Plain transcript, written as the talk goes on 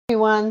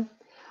Everyone.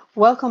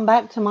 Welcome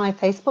back to my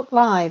Facebook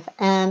Live.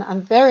 And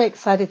I'm very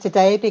excited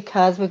today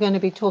because we're going to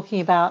be talking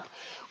about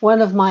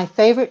one of my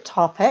favorite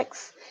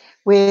topics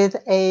with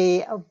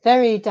a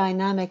very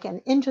dynamic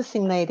and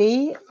interesting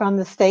lady from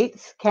the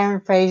States, Karen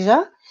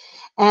Frazier.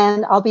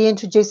 And I'll be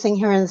introducing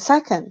her in a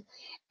second.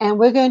 And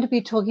we're going to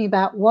be talking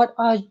about what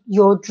are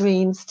your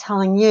dreams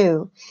telling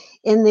you.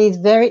 In these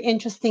very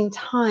interesting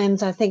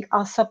times, I think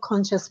our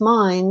subconscious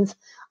minds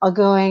are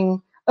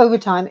going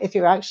overtime if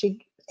you're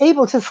actually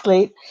able to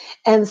sleep.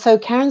 And so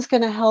Karen's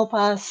going to help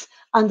us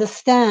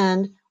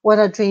understand what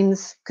our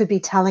dreams could be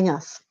telling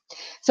us.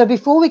 So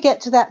before we get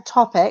to that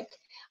topic,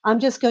 I'm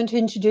just going to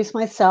introduce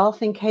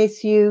myself in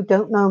case you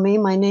don't know me.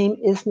 My name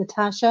is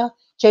Natasha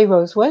J.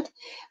 Rosewood.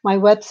 My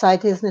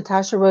website is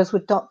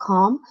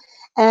natasharosewood.com.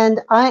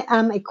 And I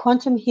am a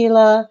quantum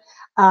healer,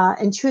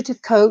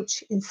 intuitive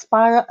coach,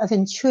 inspirer of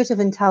intuitive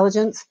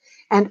intelligence,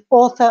 and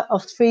author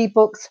of 3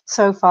 books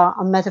so far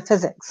on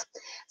metaphysics.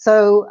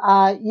 So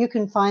you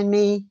can find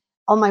me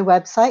on my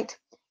website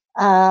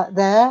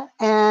there.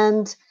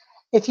 And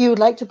if you would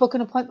like to book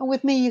an appointment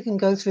with me, you can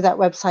go through that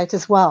website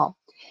as well.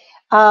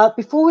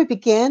 Before we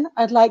begin,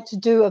 I'd like to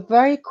do a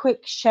very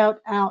quick shout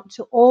out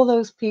to all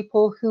those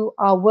people who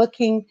are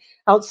working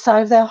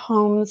outside of their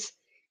homes,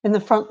 in the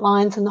front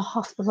lines, in the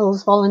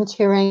hospitals,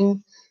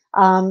 volunteering,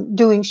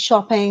 doing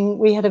shopping.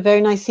 We had a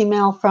very nice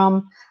email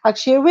from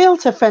actually a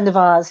realtor friend of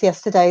ours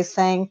yesterday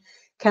saying,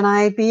 can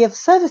I be of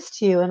service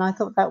to you? And I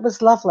thought that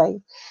was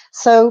lovely.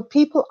 So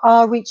people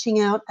are reaching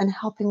out and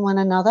helping one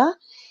another.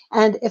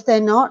 And if they're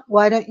not,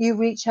 why don't you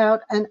reach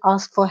out and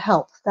ask for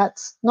help?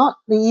 That's not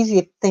the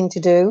easy thing to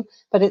do,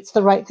 but it's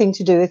the right thing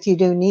to do if you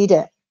do need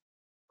it.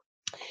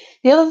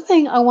 The other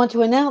thing I want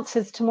to announce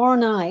is tomorrow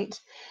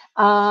night,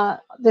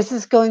 this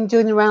is doing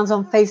the rounds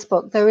on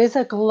Facebook. There is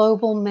a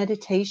global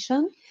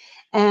meditation.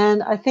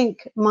 And I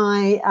think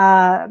my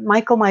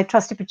Michael, my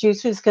trusted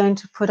producer, is going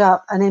to put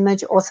up an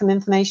image or some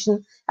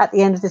information at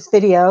the end of this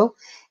video.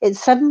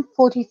 It's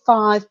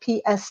 7:45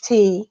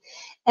 PST.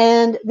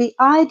 And the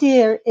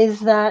idea is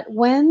that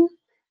when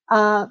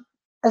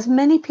as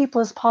many people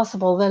as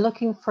possible, they're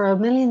looking for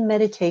 1 million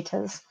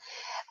meditators,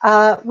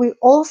 we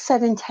all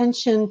set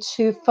intention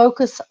to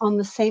focus on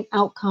the same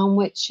outcome,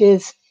 which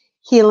is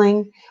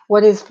healing,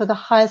 what is for the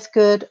highest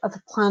good of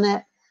the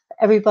planet,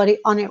 everybody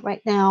on it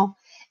right now.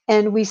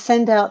 And we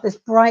send out this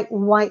bright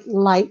white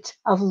light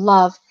of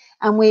love,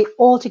 and we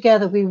all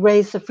together, we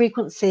raise the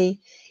frequency.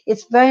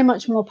 It's very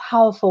much more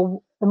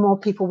powerful the more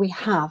people we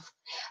have.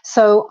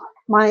 So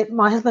my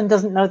husband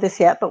doesn't know this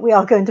yet, but we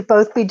are going to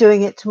both be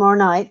doing it tomorrow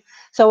night.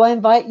 So I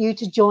invite you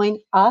to join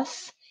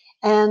us.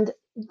 And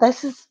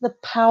this is the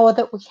power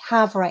that we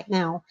have right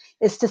now,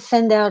 is to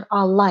send out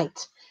our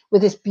light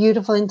with this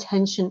beautiful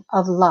intention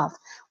of love,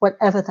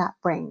 whatever that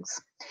brings.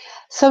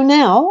 So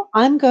now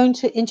I'm going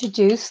to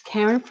introduce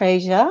Karen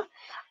Frazier.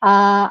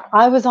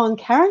 I was on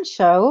Karen's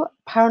show,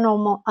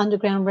 Paranormal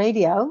Underground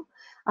Radio.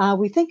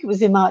 We think it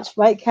was in March,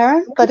 right,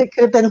 Karen? But it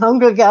could have been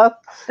longer ago.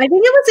 I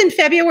think it was in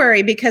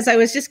February because I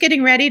was just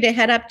getting ready to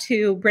head up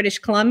to British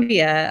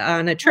Columbia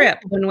on a trip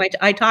when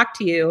I talked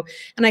to you.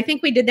 And I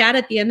think we did that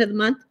at the end of the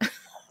month.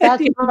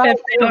 That's right.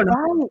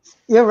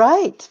 You're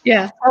right.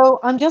 Yeah. So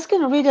I'm just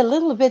going to read a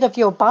little bit of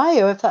your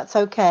bio, if that's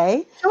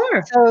okay.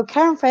 Sure. So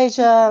Karen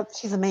Frazier,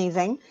 she's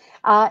amazing,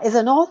 is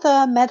an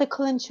author,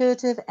 medical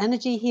intuitive,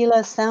 energy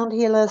healer, sound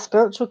healer,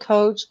 spiritual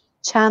coach,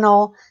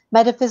 channel,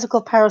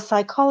 metaphysical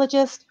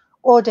parapsychologist,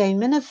 ordained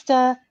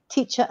minister,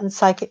 teacher, and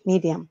psychic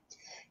medium.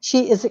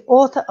 She is the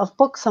author of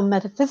books on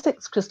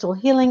metaphysics, crystal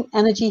healing,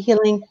 energy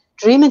healing,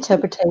 dream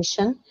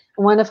interpretation.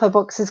 And one of her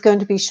books is going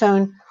to be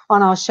shown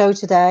on our show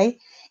today,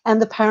 and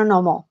the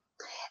paranormal,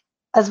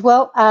 as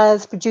well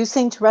as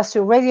producing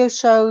terrestrial radio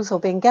shows or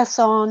being guests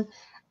on,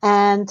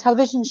 and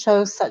television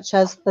shows such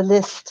as The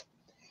List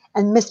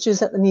and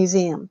Mysteries at the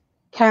Museum.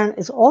 Karen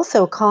is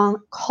also a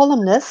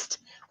columnist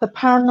for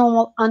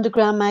Paranormal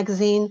Underground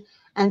magazine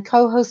and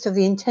co-host of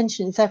the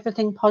Intention is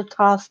Everything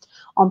podcast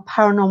on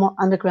Paranormal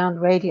Underground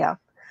Radio.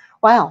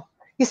 Wow,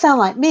 you sound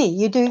like me.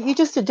 You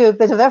just do a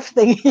bit of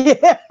everything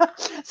here.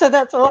 So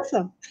that's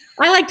awesome.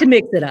 I like to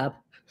mix it up.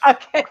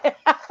 Okay.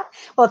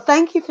 Well,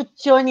 thank you for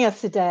joining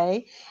us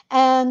today.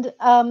 And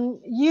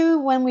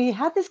when we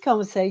had this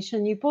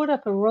conversation, you brought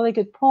up a really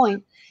good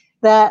point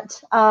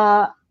that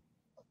our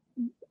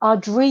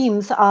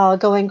dreams are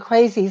going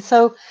crazy.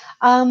 So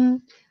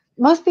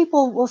most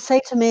people will say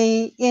to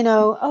me,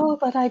 oh,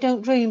 but I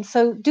don't dream.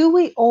 So do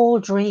we all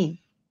dream?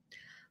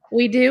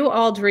 We do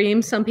all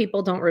dream. Some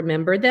people don't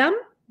remember them,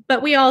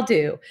 but we all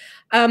do.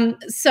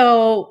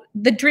 So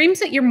the dreams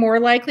that you're more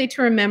likely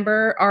to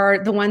remember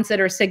are the ones that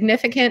are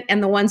significant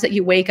and the ones that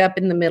you wake up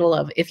in the middle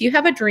of. If you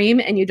have a dream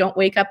and you don't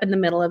wake up in the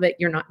middle of it,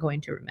 you're not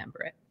going to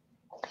remember it.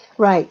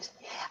 Right.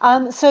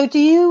 So do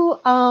you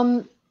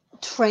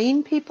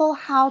train people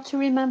how to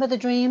remember the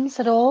dreams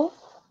at all?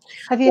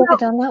 Have you ever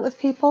done that with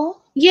people?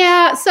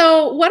 Yeah.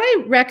 So what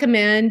I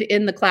recommend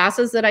in the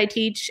classes that I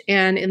teach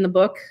and in the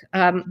book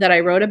that I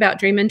wrote about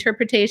dream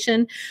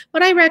interpretation,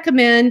 what I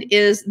recommend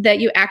is that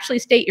you actually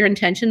state your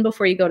intention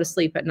before you go to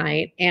sleep at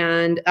night.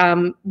 And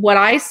what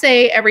I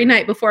say every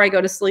night before I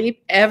go to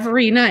sleep,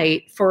 every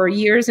night for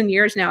years and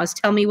years now, is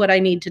tell me what I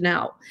need to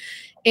know.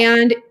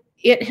 And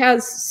it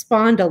has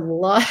spawned a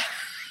lot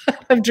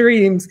of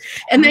dreams,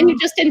 and then you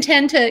just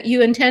intend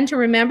to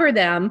remember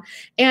them,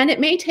 and it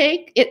may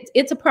take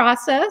it's a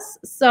process.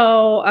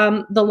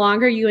 So the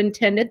longer you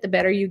intend it, the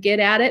better you get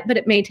at it, but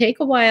it may take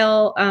a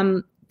while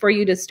for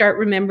you to start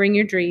remembering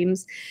your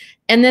dreams.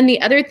 And then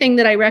the other thing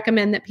that I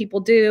recommend that people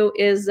do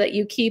is that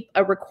you keep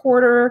a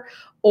recorder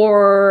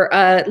or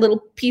a little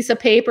piece of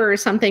paper or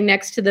something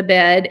next to the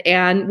bed.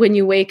 And when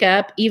you wake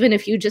up, even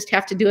if you just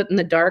have to do it in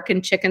the dark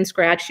and chicken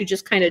scratch, you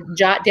just kind of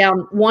jot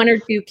down 1 or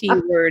 2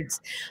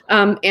 keywords.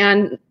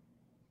 And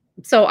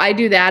so I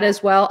do that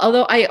as well.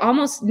 Although I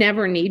almost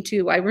never need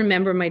to. I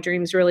remember my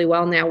dreams really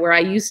well now, where I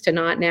used to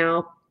not.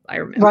 Now I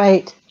remember.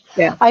 Right.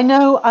 Yeah. I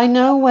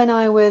know when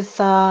I was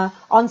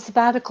on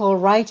sabbatical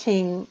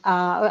writing,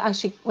 I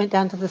actually went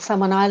down to the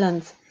Solomon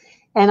Islands,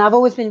 and I've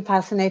always been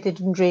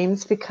fascinated in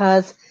dreams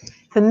because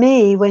for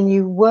me, when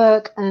you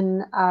work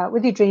and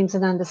with your dreams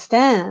and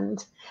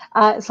understand,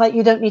 it's like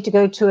you don't need to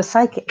go to a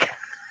psychic.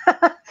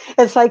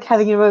 It's like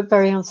having your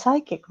very own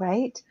psychic,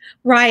 right?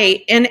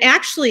 Right. And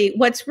actually,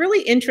 what's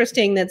really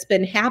interesting that's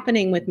been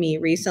happening with me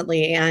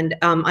recently, and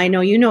I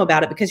know you know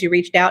about it because you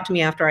reached out to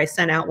me after I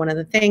sent out one of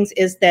the things,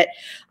 is that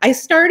I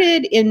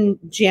started in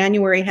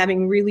January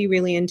having really,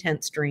 really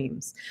intense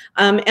dreams.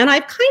 And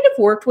I've kind of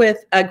worked with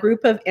a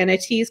group of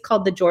entities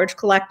called the George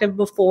Collective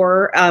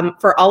before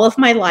for all of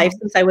my life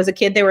since I was a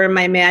kid. They were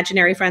my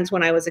imaginary friends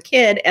when I was a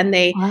kid, and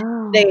they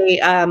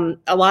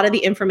a lot of the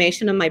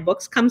information in my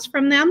books comes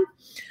from them.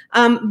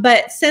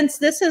 But since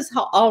this is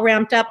all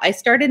ramped up, I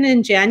started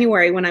in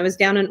January when I was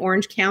down in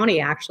Orange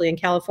County, actually in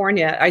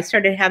California. I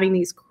started having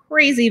these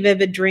crazy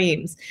vivid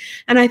dreams,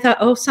 and I thought,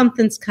 oh,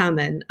 something's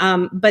coming.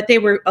 But they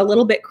were a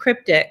little bit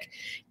cryptic.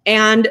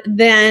 And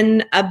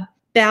then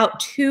about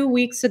 2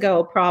 weeks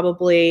ago,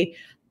 probably,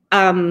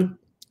 I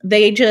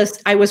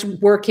was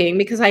working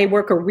because I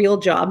work a real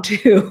job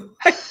too.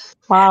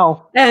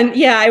 Wow. And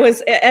yeah, I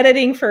was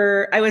editing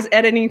for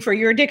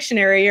your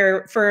dictionary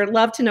or for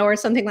Love to Know or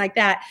something like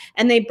that.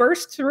 And they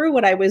burst through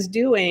what I was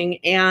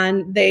doing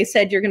and they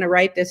said, you're going to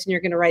write this and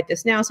you're going to write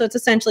this now. So it's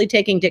essentially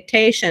taking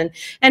dictation.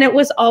 And it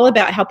was all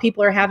about how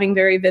people are having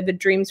very vivid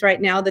dreams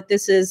right now, that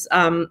this is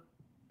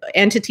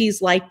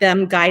entities like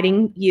them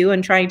guiding you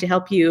and trying to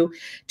help you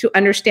to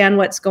understand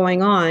what's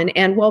going on.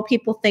 And while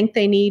people think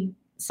they need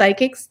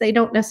psychics, they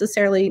don't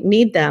necessarily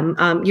need them.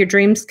 Your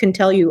dreams can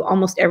tell you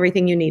almost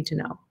everything you need to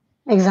know.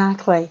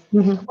 Exactly.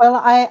 Mm-hmm. Well,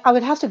 I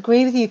would have to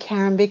agree with you,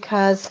 Karen,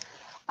 because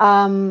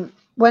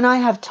when I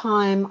have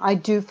time, I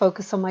do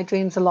focus on my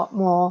dreams a lot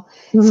more.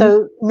 Mm-hmm.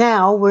 So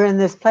now we're in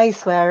this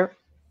place where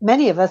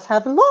many of us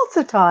have lots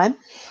of time.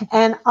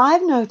 And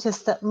I've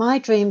noticed that my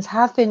dreams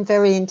have been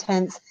very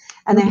intense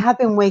and they have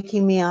been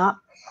waking me up.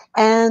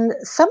 And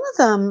some of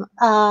them,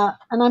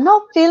 and I'm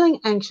not feeling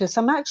anxious,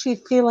 I'm actually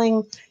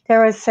feeling,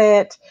 dare I say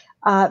it,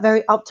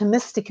 very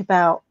optimistic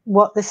about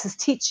what this is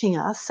teaching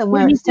us and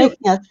where it's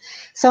taking us.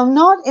 So I'm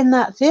not in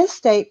that fear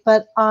state,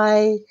 but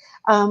I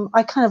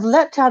kind of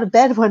leapt out of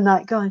bed one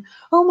night going,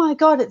 oh my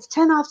God, it's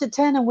 10 after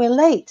 10 and we're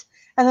late.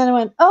 And then I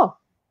went, oh,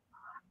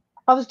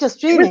 I was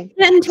just dreaming.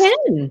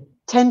 10:10.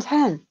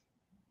 10:10.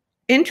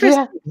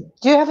 Interesting.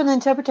 Do you have an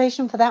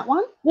interpretation for that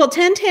one? Well,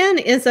 1010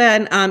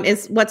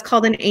 is what's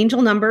called an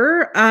angel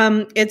number.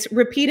 It's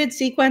repeated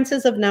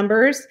sequences of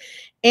numbers.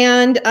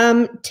 And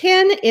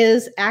 10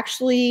 is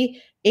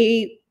actually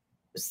a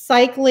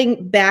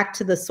cycling back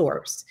to the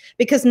source,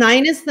 because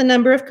 9 is the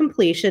number of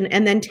completion,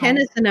 and then 10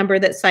 is the number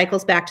that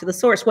cycles back to the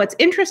source. What's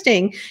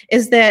interesting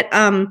is that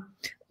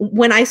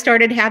when I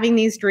started having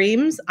these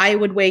dreams, I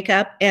would wake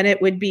up and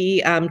it would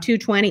be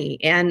 2:20,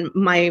 and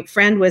my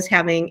friend was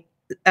having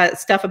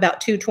stuff about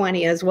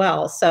 2:20 as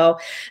well. So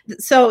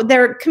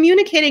they're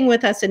communicating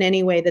with us in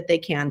any way that they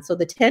can. So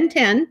the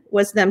 10:10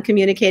 was them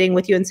communicating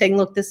with you and saying,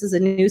 look, this is a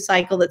new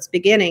cycle that's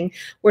beginning.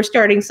 We're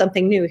starting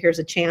something new. Here's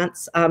a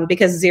chance.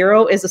 Because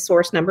 0 is a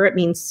source number. It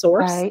means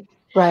source.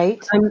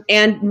 Right.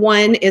 And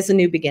 1 is a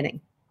new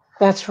beginning.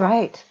 That's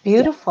right.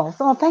 Beautiful.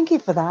 Yeah. Oh, thank you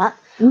for that.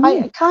 Mm-hmm.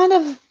 I kind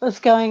of was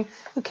going,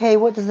 okay,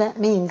 what does that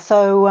mean?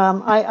 So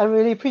I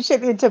really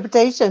appreciate the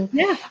interpretation.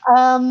 Yeah.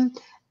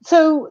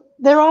 So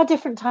there are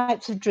different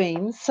types of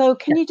dreams. So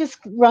can you just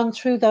run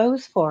through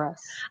those for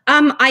us?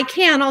 I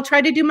can. I'll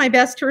try to do my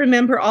best to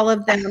remember all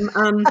of them.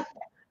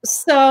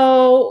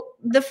 So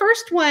the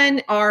first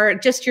one are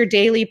just your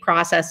daily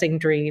processing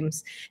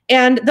dreams.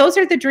 And those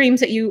are the dreams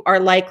that you are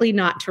likely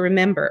not to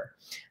remember.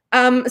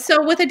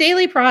 So with a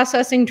daily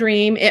processing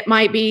dream, it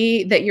might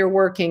be that you're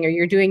working or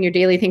you're doing your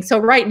daily thing. So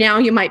right now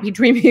you might be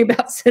dreaming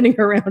about sitting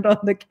around on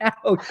the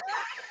couch.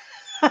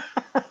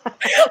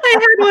 I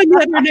had one the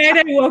other night.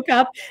 I woke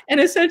up, and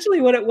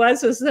essentially what it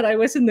was that I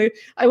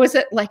was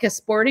at like a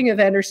sporting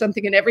event or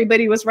something, and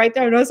everybody was right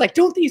there, and I was like,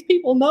 "Don't these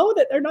people know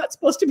that they're not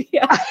supposed to be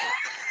out?"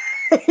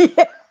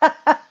 Yeah.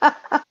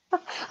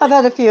 I've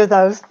had a few of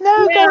those.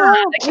 No, Yeah, go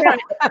home.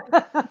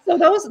 yeah. So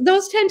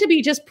those tend to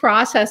be just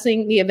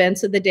processing the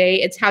events of the day.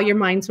 It's how your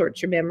mind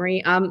sorts your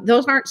memory.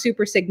 Those aren't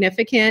super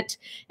significant,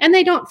 and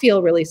they don't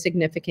feel really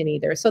significant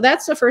either. So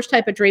that's the first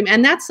type of dream,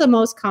 and that's the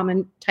most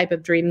common type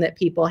of dream that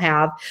people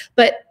have.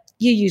 But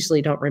you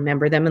usually don't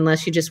remember them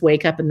unless you just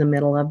wake up in the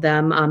middle of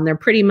them. They're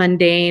pretty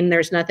mundane.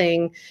 There's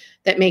nothing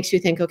that makes you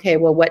think, okay,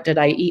 well, what did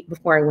I eat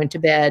before I went to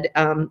bed,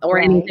 or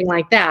anything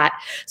like that.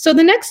 So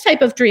the next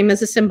type of dream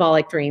is a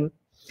symbolic dream.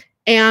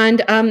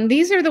 And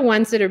these are the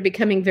ones that are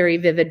becoming very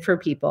vivid for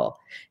people.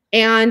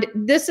 And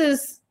these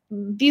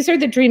are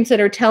the dreams that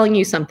are telling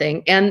you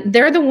something. And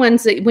they're the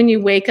ones that when you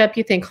wake up,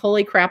 you think,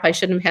 holy crap, I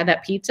shouldn't have had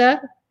that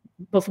pizza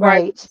before I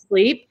went to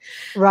sleep.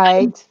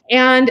 Right.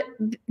 And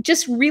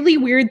just really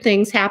weird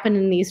things happen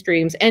in these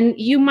dreams. And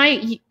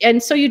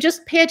so you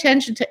just pay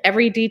attention to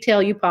every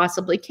detail you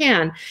possibly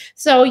can.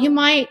 So you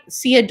might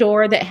see a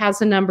door that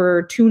has a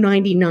number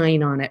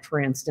 299 on it, for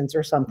instance,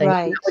 or something.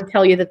 Right. That would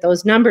tell you that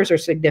those numbers are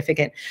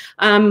significant.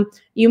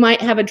 You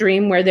might have a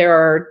dream where there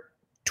are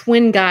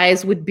twin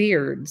guys with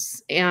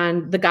beards,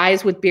 and the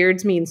guys with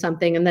beards mean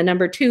something, and the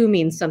number 2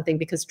 means something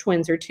because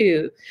twins are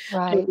 2.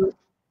 Right.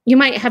 You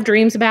might have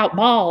dreams about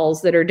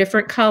balls that are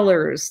different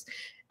colors.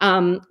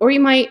 Or you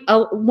might,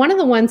 one of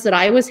the ones that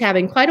I was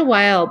having quite a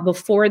while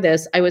before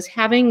this, I was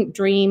having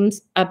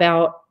dreams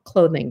about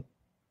clothing.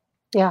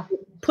 Yeah.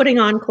 Putting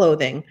on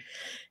clothing.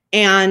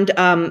 And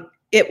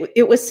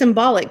it was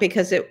symbolic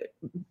because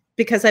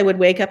I would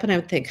wake up and I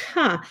would think,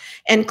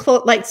 and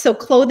so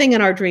clothing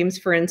in our dreams,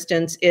 for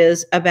instance,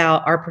 is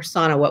about our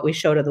persona, what we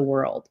show to the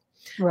world.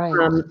 Right.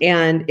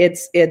 And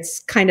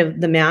it's kind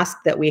of the mask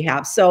that we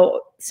have.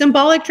 So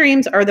symbolic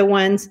dreams are the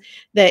ones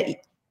that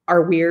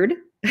are weird,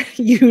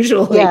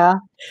 usually. Yeah.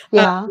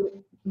 Yeah.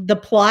 The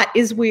plot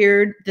is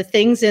weird. The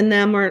things in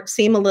them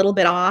seem a little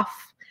bit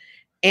off,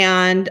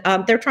 and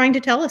they're trying to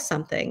tell us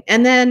something.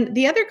 And then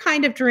the other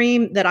kind of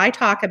dream that I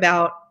talk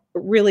about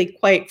really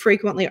quite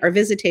frequently are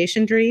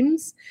visitation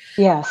dreams.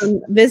 Yes.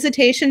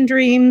 Visitation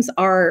dreams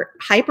are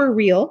hyper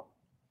real,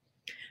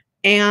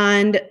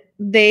 and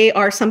they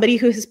are somebody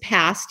who has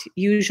passed,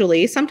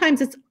 usually. Sometimes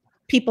it's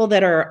people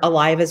that are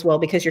alive as well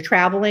because you're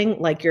traveling,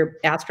 like you're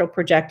astral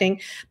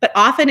projecting. But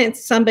often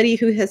it's somebody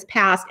who has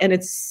passed, and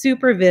it's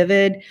super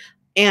vivid.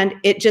 And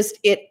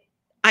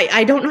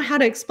I don't know how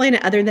to explain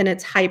it other than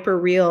it's hyper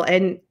real.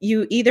 And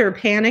you either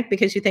panic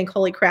because you think,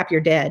 holy crap, you're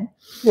dead.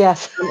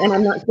 Yes. And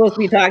I'm not supposed to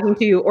be talking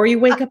to you. Or you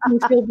wake up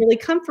and you feel really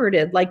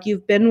comforted, like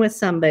you've been with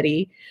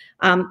somebody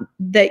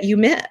that you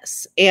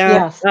miss.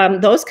 And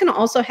those can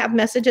also have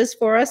messages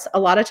for us. A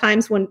lot of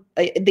times when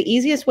the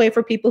easiest way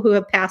for people who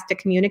have passed to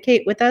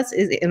communicate with us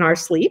is in our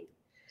sleep.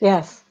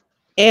 Yes.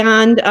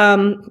 And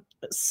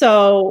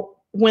so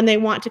when they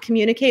want to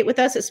communicate with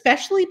us,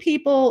 especially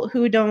people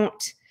who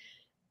don't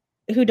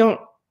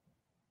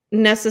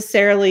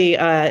necessarily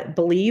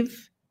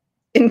believe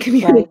in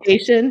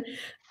communication,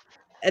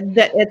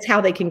 that it's how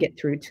they can get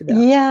through to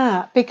them.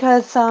 Yeah,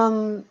 because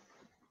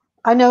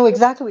I know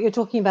exactly what you're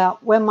talking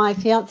about. When my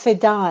fiance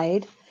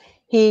died,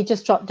 he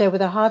just dropped dead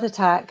with a heart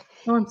attack.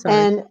 Oh, I'm sorry.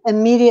 And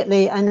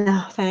immediately, I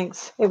know,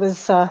 thanks. It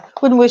was,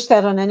 wouldn't wish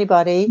that on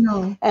anybody.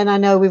 No. And I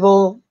know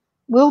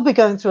we'll be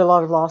going through a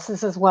lot of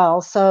losses as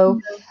well. So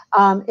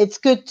it's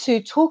good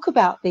to talk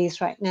about these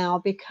right now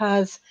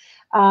because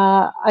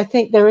I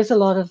think there is a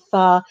lot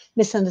of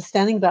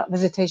misunderstanding about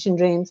visitation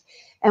dreams.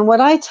 And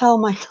what I tell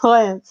my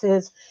clients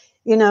is,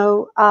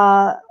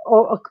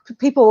 or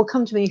people will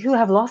come to me who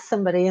have lost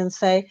somebody and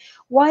say,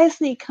 why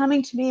isn't he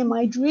coming to me in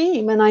my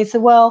dream? And I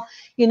said, well,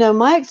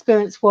 my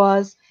experience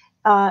was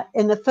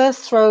in the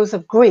first throes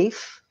of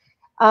grief,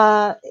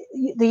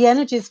 the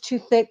energy is too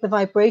thick, the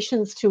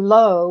vibration's too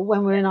low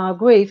when we're in our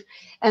grief,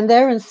 and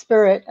they're in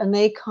spirit and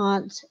they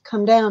can't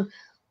come down.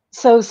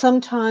 So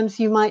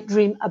sometimes you might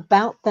dream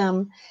about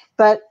them.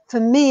 But for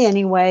me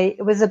anyway,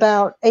 it was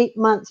about 8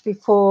 months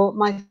before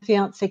my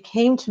fiance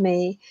came to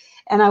me.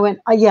 And I went,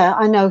 oh, yeah,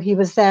 I know he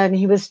was there and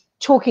he was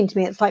talking to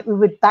me. It's like we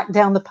would back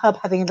down the pub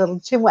having a little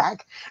chinwag,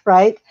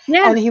 right?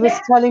 Yeah, and he was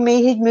telling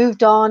me he'd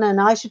moved on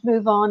and I should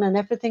move on and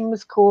everything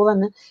was cool.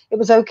 And it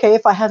was okay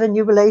if I had a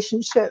new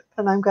relationship.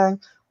 And I'm going,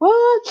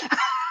 what?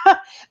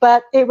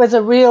 But it was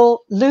a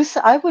real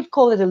lucid, I would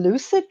call it a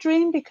lucid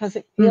dream because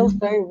it feels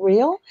very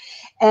real.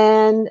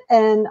 And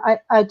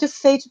I just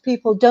say to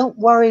people, don't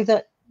worry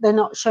that they're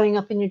not showing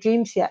up in your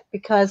dreams yet,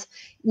 because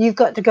you've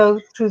got to go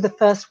through the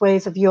first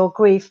waves of your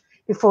grief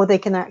before they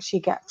can actually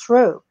get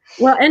through.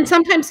 Well, and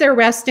sometimes they're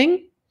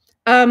resting.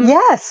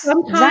 Yes,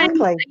 sometimes,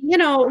 exactly.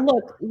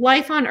 Look,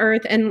 life on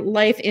earth and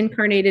life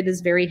incarnated is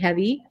very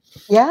heavy.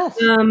 Yes.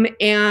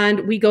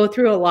 And we go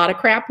through a lot of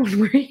crap when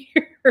we're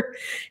here.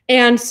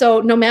 And so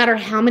no matter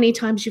how many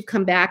times you've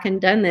come back and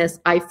done this,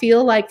 I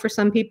feel like for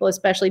some people,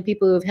 especially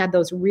people who have had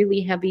those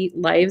really heavy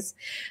lives,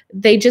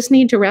 they just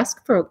need to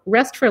rest for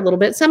a little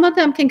bit. Some of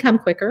them can come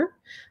quicker.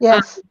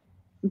 Yes.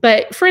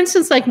 But for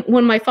instance, like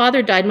when my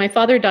father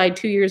died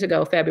 2 years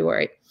ago,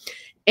 February.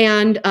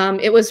 And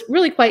it was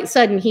really quite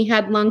sudden. He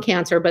had lung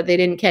cancer, but they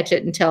didn't catch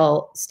it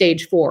until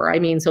stage 4. I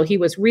mean, so he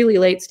was really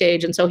late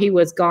stage. And so he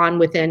was gone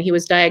he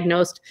was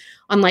diagnosed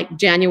on like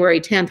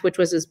January 10th, which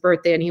was his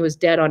birthday, and he was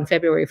dead on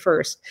February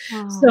 1st.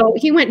 Oh. So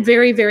he went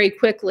very, very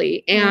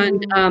quickly.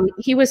 And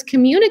he was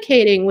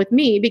communicating with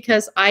me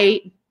because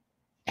I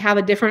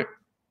have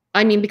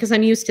because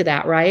I'm used to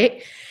that,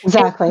 right?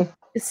 Exactly.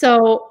 And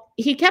so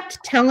he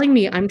kept telling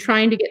me, I'm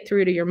trying to get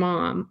through to your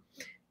mom.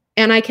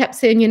 And I kept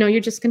saying, you're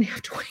just going to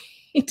have to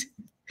wait.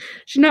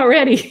 She's not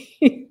ready.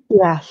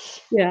 Yes.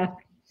 Yeah.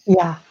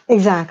 Yeah,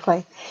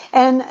 exactly.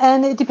 And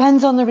it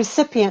depends on the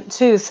recipient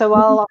too. So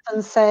I'll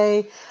often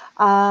say,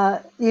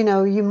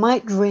 you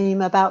might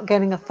dream about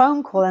getting a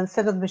phone call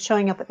instead of them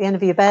showing up at the end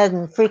of your bed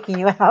and freaking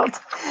you out.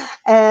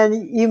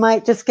 And you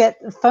might just get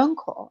a phone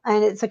call,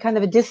 and it's a kind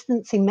of a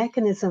distancing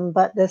mechanism,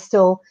 but they're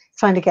still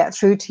trying to get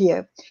through to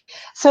you.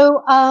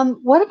 So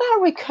what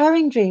about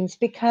recurring dreams?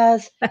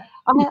 Because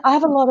I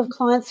have a lot of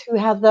clients who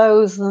have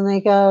those, and they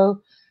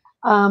go,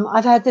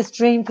 I've had this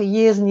dream for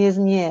years and years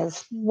and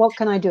years. What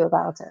can I do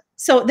about it?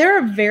 So there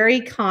are very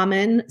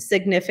common,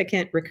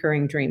 significant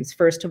recurring dreams.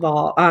 First of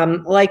all,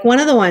 like one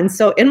of the ones,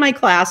 so in my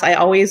class, I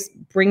always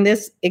bring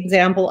this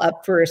example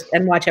up first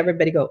and watch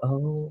everybody go,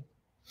 oh.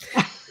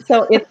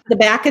 So it's the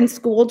back in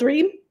school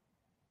dream.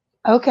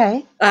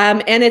 Okay.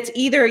 And it's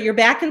either you're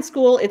back in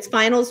school, it's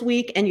finals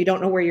week, and you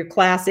don't know where your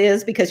class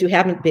is because you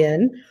haven't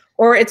been,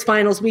 or it's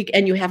finals week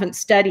and you haven't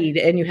studied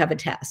and you have a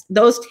test.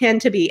 Those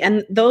tend to be,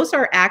 and those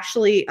are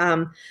actually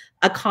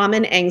a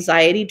common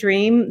anxiety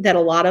dream that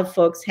a lot of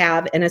folks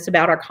have, and it's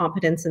about our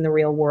competence in the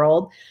real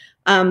world.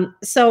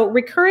 So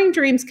recurring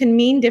dreams can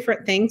mean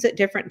different things at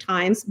different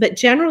times, but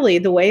generally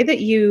the way that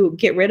you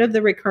get rid of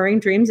the recurring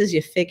dreams is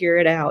you figure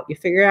it out. You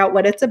figure out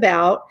what it's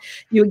about.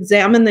 You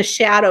examine the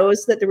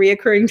shadows that the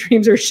recurring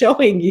dreams are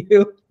showing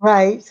you.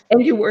 Right.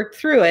 And you work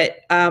through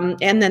it,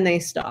 and then they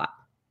stop.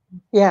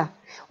 Yeah.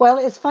 Well,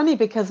 it's funny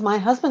because my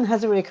husband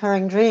has a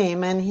recurring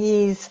dream, and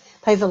he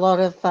plays a lot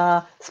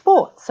of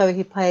sports. So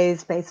he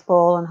plays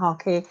baseball and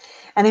hockey,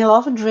 and he'll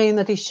often dream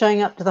that he's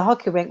showing up to the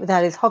hockey rink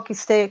without his hockey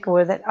stick or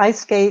with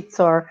ice skates,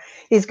 or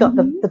he's got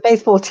the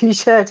baseball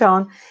T-shirt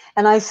on.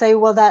 And I say,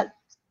 well, that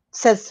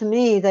says to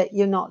me that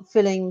you're not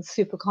feeling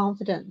super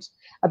confident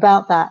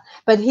about that.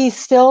 But he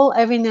still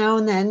every now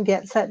and then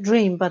gets that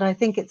dream. But I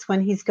think it's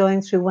when he's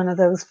going through one of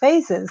those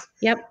phases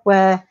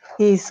where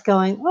he's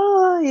going,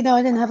 oh,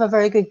 I didn't have a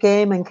very good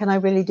game, and can I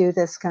really do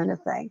this kind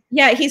of thing?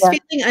 Yeah, he's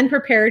feeling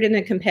unprepared in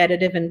a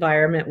competitive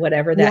environment,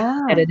 whatever that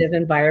competitive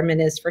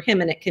environment is for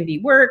him. And it can be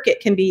work, it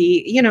can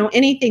be,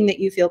 anything that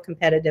you feel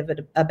competitive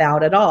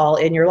about at all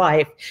in your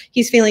life.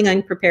 He's feeling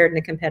unprepared in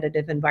a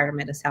competitive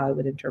environment is how I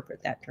would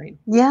interpret that dream.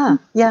 Yeah,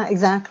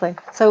 exactly.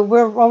 So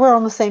we're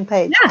on the same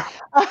page.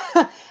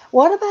 Yeah.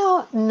 What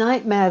about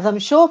nightmares? I'm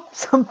sure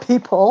some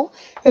people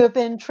who have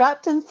been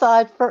trapped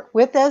inside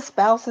with their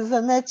spouses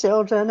and their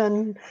children,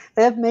 and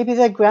maybe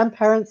their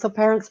grandparents or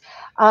parents.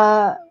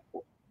 How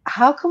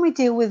can we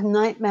deal with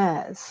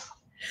nightmares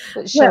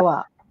that show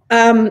up?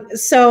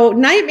 So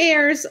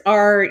nightmares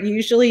are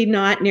usually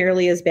not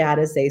nearly as bad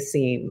as they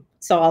seem.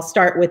 So I'll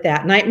start with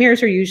that.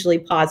 Nightmares are usually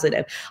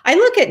positive. I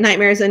look at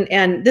nightmares,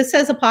 and this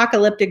says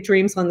apocalyptic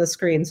dreams on the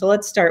screen. So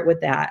let's start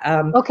with that.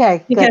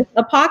 Okay. Because good.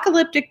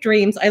 Apocalyptic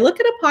dreams, I look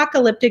at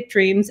apocalyptic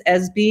dreams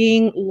as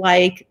being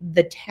like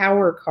the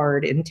Tower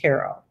card in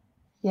tarot.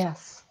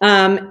 Yes.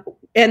 And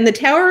the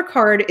Tower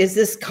card is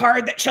this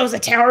card that shows a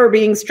tower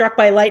being struck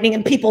by lightning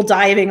and people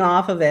diving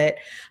off of it.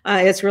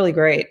 It's really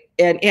great.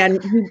 And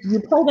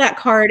you pull that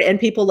card and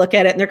people look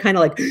at it and they're kind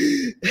of like,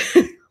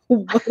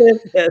 what is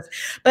this?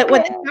 But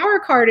what the Tower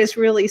card is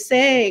really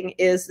saying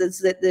is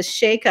that this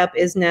shakeup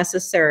is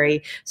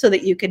necessary so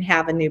that you can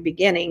have a new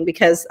beginning,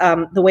 because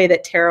the way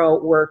that tarot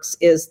works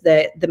is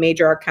that the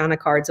major arcana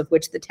cards, of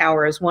which the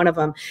Tower is one of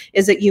them,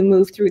 is that you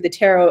move through the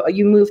tarot,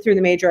 you move through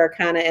the major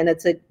arcana, and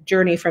it's a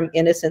journey from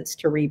innocence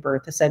to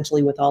rebirth,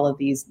 essentially, with all of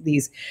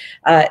these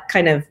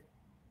kind of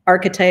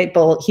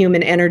archetypal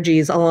human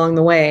energies along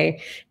the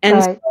way.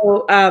 And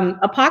so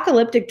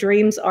apocalyptic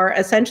dreams are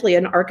essentially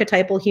an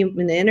archetypal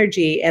human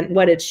energy. And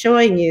what it's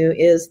showing you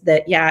is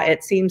that,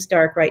 it seems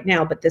dark right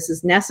now, but this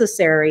is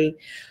necessary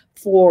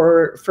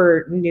for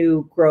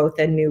new growth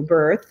and new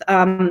birth.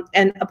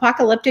 And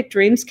apocalyptic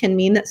dreams can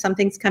mean that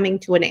something's coming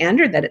to an end,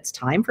 or that it's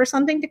time for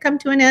something to come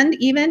to an end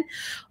even,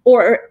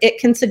 or it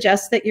can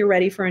suggest that you're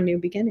ready for a new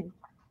beginning.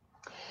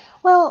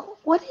 Well,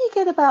 what do you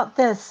get about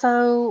this?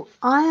 So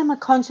I am a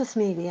conscious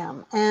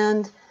medium,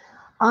 and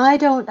I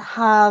don't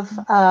have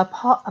I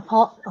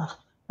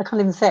can't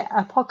even say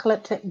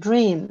apocalyptic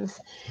dreams,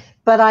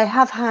 but I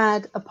have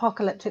had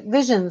apocalyptic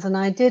visions. And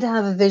I did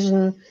have a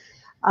vision,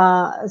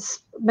 as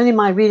many of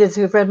my readers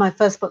who have read my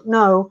first book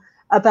know,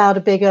 about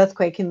a big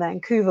earthquake in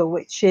Vancouver,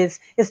 which is,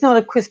 it's not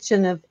a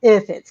question of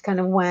if, it's kind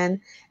of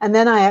when. And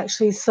then I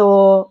actually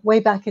saw, way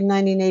back in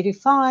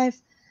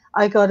 1985,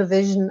 I got a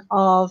vision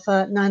of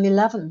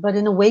 9/11, but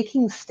in a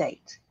waking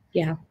state.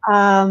 Yeah.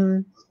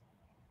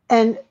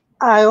 And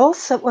I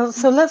also, well,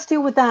 so let's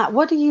deal with that.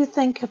 What do you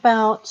think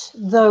about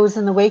those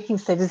in the waking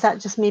state? Is that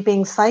just me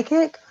being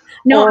psychic?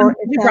 No,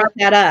 you brought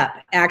that up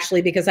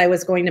actually, because I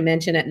was going to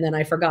mention it and then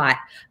I forgot.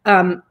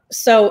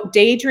 So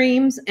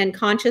daydreams and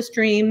conscious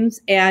dreams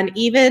and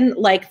even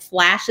like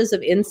flashes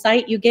of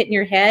insight you get in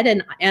your head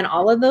and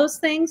all of those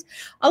things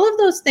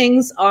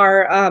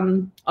are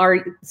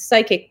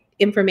psychic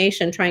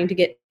information trying to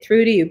get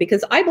through to you,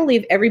 because I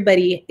believe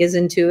everybody is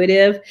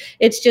intuitive.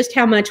 It's just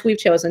how much we've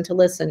chosen to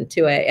listen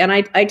to it. And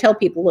I tell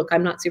people, look,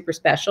 I'm not super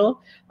special.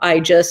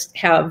 I just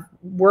have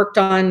worked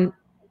on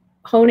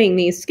honing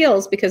these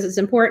skills because it's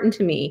important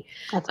to me.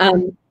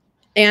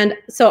 And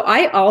so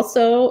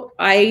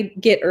I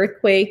get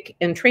earthquake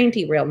and train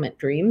derailment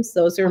dreams.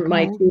 Those are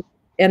my two,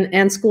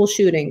 and school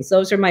shootings.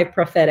 Those are my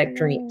prophetic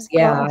dreams.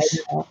 Yeah. I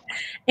know.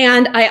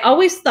 And I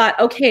always thought,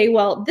 okay,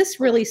 well, this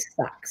really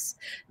sucks,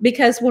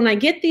 because when I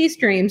get these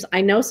dreams, I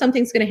know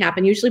something's going to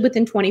happen, usually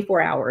within 24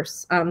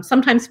 hours,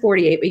 sometimes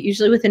 48, but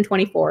usually within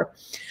 24.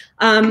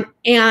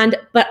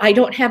 But I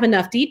don't have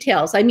enough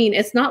details. I mean,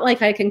 it's not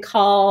like I can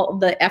call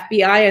the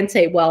FBI and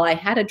say, well, I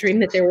had a dream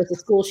that there was a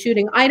school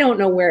shooting. I don't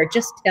know where,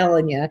 just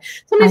telling you.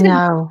 Somebody's going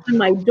to knock on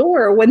my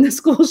door when the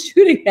school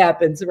shooting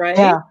happens, right?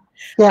 Yeah.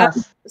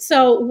 Yes.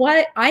 So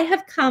what I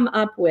have come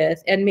up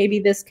with, and maybe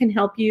this can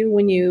help you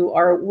when you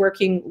are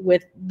working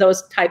with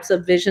those types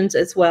of visions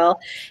as well,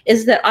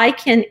 is that I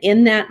can,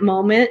 in that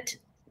moment,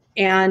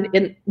 and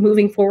in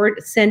moving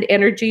forward, send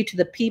energy to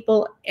the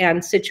people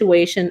and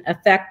situation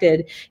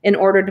affected in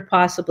order to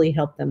possibly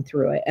help them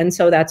through it. And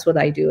so that's what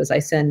I do, is I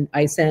send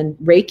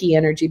Reiki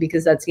energy,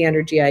 because that's the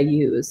energy I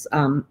use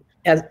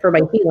as for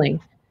my healing.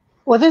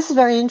 Well, this is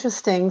very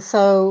interesting.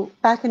 So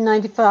back in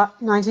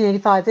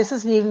 1985, this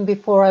isn't even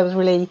before I was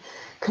really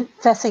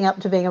confessing up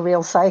to being a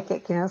real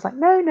psychic. You know, it's like,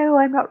 no,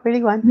 I'm not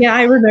really one. Yeah,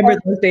 I remember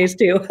those days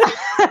too.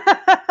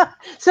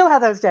 Still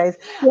have those days.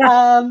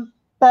 Yeah.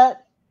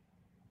 But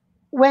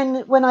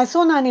when I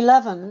saw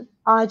 9/11,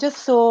 I just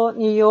saw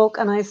New York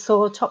and I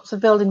saw tops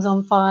of buildings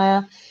on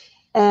fire.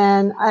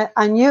 And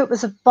I knew it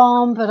was a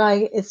bomb, but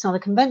it's not a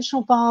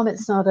conventional bomb.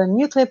 It's not a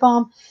nuclear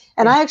bomb.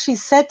 And I actually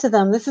said to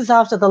them, this is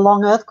after the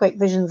long earthquake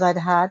visions I'd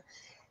had,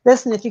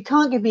 listen, if you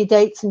can't give me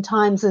dates and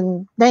times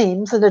and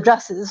names and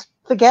addresses,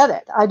 forget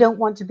it. I don't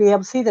want to be able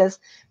to see this.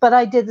 But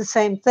I did the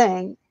same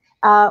thing,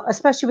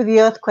 especially with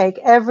the earthquake.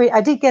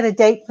 I did get a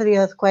date for the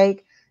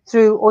earthquake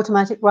through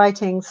automatic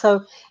writing.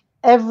 So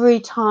every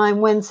time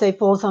Wednesday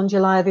falls on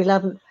July the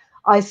 11th,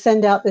 I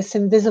send out this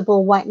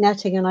invisible white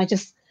netting and I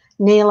just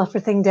nail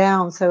everything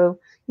down. So,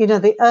 you know,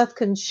 the earth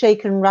can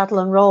shake and rattle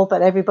and roll,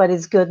 but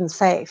everybody's good and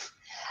safe.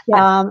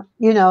 Yes.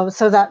 You know,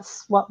 so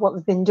that's what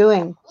we've been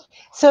doing.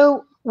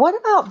 So what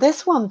about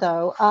this one,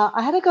 though?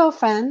 I had a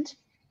girlfriend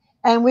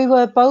and we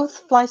were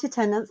both flight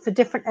attendants for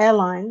different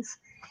airlines.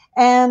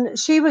 And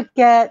she would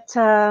get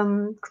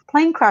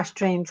plane crash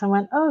dreams. I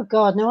went, oh,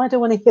 God, no, I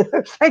don't want to hear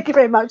those. Thank you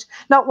very much.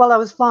 Not while I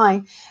was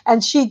flying.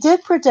 And she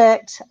did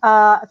predict,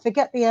 I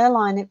forget the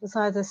airline, it was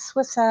either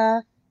Swiss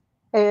Air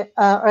or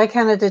Air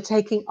Canada,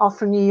 taking off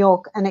from New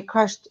York, and it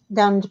crashed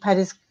down into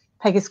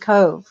Peggy's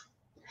Cove.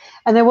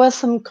 And there was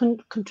some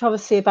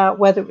controversy about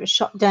whether it was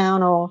shot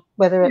down or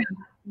whether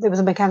there was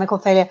a mechanical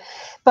failure.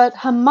 But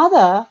her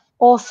mother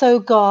also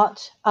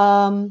got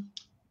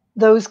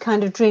those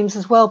kind of dreams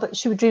as well, but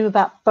she would dream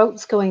about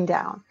boats going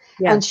down.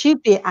 Yeah. And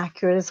she'd be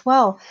accurate as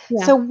well.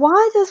 Yeah. So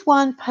why does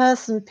one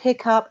person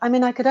pick up? I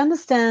mean, I could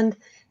understand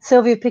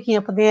Sylvia picking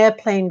up on the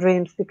airplane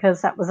dreams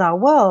because that was our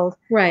world.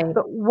 Right.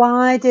 But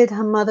why did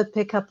her mother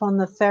pick up on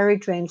the ferry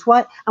dreams?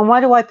 Why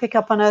do I pick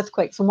up on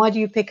earthquakes? And why do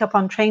you pick up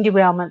on train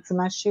derailments and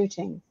mass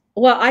shootings?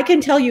 Well, I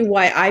can tell you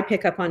why I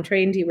pick up on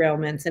train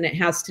derailments, and it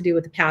has to do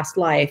with the past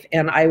life.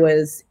 And I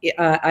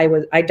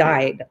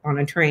died on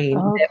a train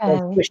that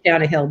was pushed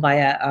down a hill by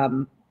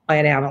an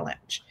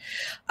avalanche.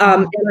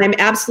 And I'm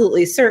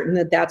absolutely certain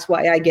that that's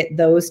why I get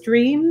those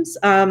dreams.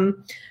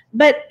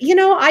 But you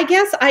know, I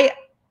guess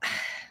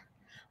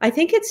I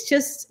think it's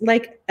just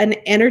like an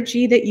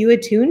energy that you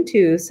attune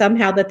to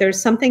somehow, that there's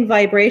something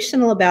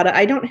vibrational about it.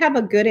 I don't have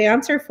a good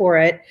answer for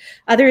it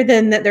other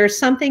than that there's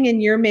something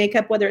in your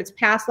makeup, whether it's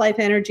past life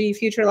energy,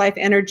 future life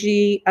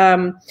energy,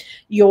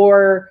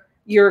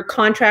 your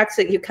contracts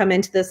that you come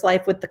into this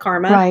life with, the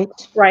karma,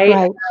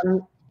 right?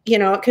 You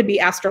know, it could be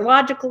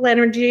astrological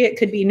energy. It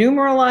could be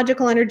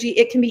numerological energy.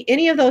 It can be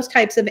any of those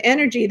types of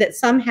energy that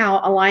somehow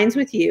aligns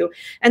with you.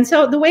 And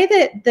so the way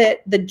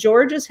that the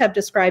Georges have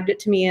described it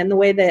to me, and the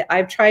way that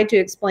I've tried to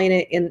explain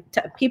it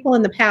to people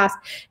in the past,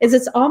 is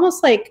it's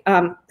almost like,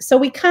 so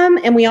we come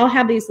and we all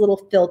have these little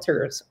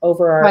filters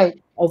over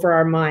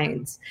our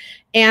minds.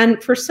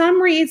 And for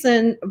some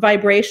reason,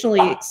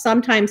 vibrationally,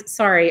 sometimes,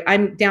 sorry,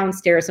 I'm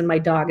downstairs and my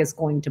dog is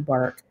going to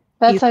bark.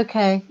 That's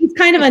okay. He's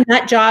kind of a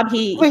nut job.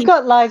 We've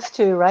got lives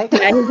too, right?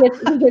 Yeah,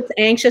 he gets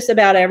anxious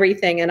about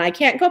everything, and I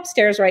can't go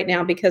upstairs right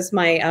now because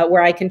my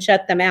where I can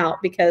shut them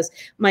out because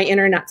my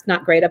internet's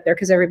not great up there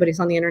because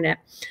everybody's on the internet.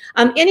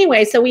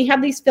 Anyway, so we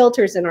have these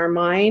filters in our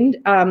mind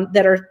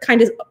that are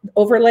kind of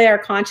overlay our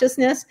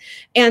consciousness,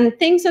 and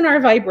things in our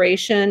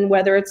vibration,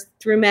 whether it's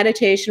through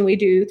meditation we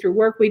do, through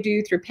work we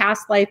do, through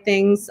past life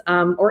things,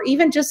 or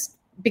even just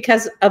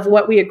because of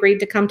what we agreed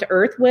to come to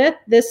Earth with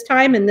this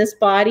time in this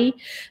body,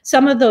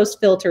 some of those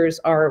filters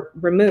are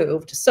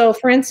removed. So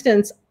for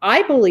instance,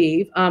 I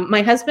believe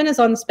my husband is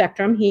on the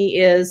spectrum. He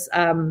is,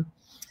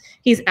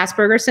 he's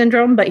Asperger's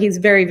syndrome, but he's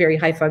very, very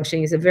high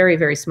functioning. He's a very,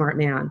 very smart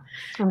man.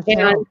 Okay.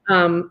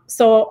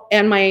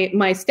 And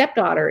my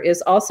stepdaughter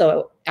is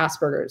also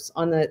Asperger's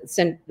on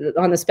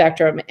the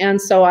spectrum.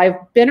 And so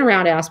I've been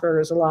around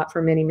Asperger's a lot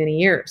for many, many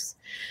years.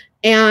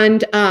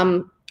 And,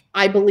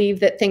 I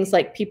believe that things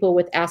like people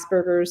with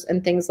Asperger's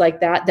and things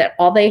like that, that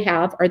all they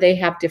have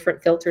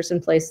different filters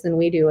in place than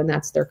we do, and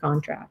that's their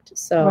contract.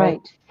 So, right.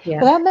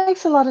 Yeah. Well, that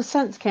makes a lot of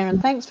sense, Karen.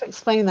 Thanks for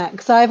explaining that.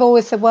 Because I've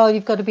always said, well,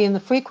 you've got to be in the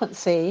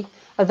frequency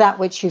of that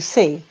which you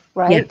see,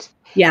 right?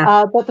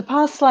 Yeah. But the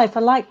past life,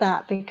 I like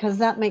that because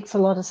that makes a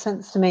lot of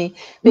sense to me.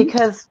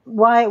 Because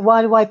why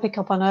do I pick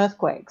up on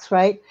earthquakes,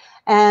 right?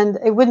 And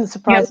it wouldn't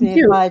surprise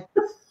me if I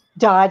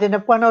died in a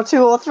 1 or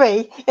 2 or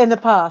 3 in the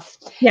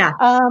past. Yeah.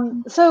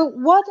 So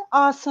what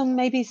are some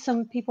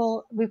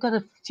people, we've got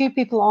a few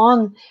people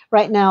on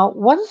right now.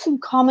 What are some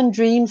common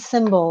dream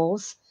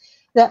symbols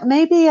that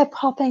maybe are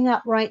popping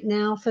up right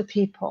now for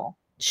people?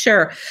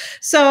 Sure.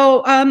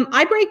 So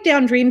I break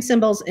down dream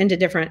symbols into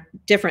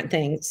different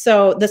things.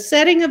 So the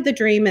setting of the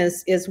dream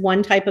is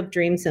one type of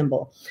dream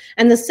symbol.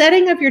 And the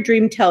setting of your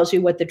dream tells you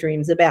what the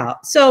dream's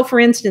about. So for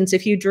instance,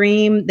 if you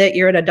dream that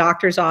you're at a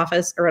doctor's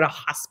office or at a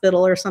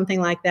hospital or something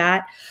like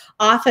that,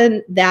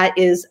 often that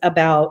is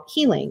about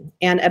healing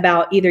and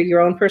about either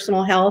your own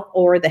personal health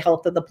or the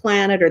health of the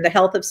planet or the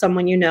health of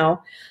someone you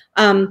know.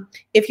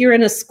 If you're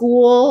in a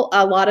school,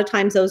 a lot of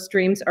times those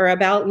dreams are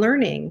about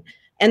learning.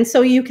 And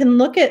so you can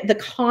look at the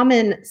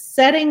common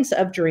settings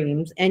of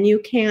dreams and you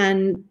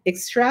can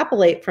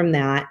extrapolate from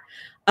that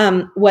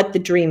what the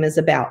dream is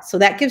about. So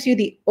that gives you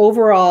the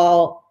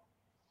overall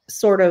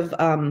sort of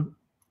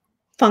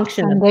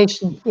function.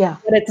 Foundation, yeah.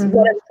 What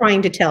it's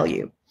trying to tell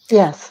you.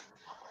 Yes.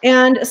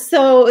 And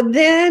so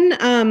then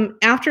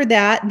after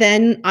that,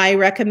 then I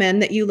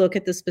recommend that you look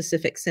at the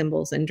specific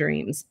symbols in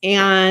dreams.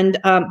 And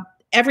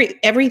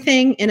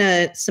everything in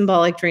a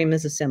symbolic dream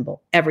is a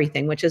symbol,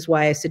 everything, which is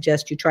why I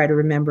suggest you try to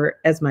remember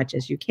as much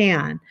as you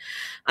can.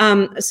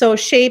 So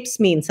shapes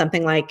mean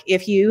something like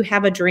if you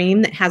have a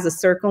dream that has a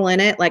circle in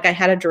it, like I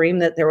had a dream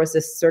that there was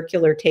this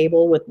circular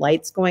table with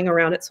lights going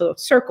around it. So a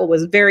circle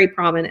was very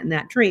prominent in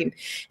that dream.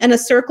 And a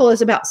circle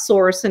is about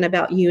source and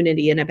about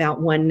unity and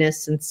about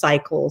oneness and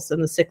cycles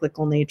and the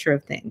cyclical nature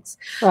of things.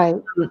 Right.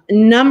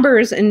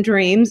 Numbers in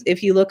dreams,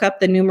 if you look up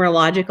the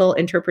numerological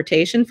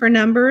interpretation for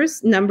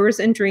numbers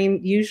in dream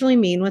usually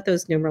mean what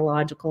those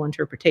numerological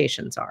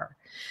interpretations are.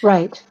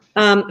 Right.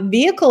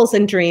 Vehicles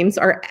in dreams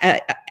are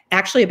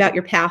actually about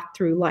your path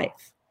through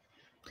life.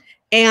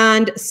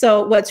 And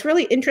so what's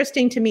really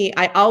interesting to me,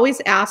 I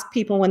always ask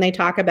people when they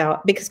talk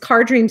about, because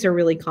car dreams are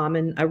really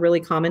common, a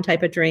really common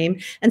type of dream.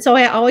 And so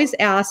I always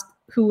ask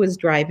who was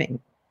driving,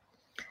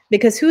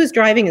 because who is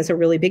driving is a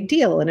really big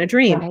deal in a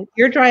dream. Right. If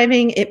you're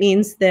driving, it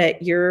means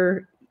that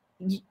you're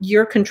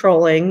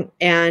controlling.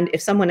 And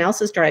if someone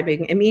else is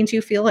driving, it means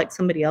you feel like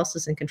somebody else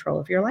is in control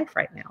of your life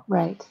right now.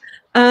 Right.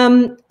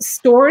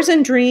 Stores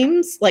and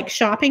dreams, like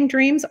shopping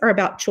dreams, are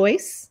about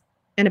choice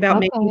and about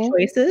making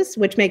choices,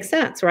 which makes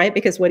sense, right?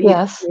 Because what do you do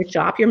when you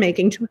shop? You're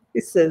making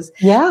choices.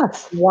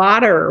 Yes.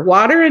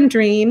 Water in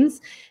dreams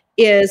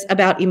is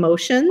about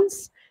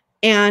emotions.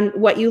 And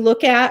what you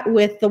look at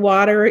with the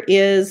water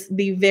is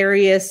the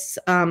various,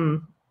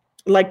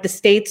 like the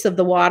states of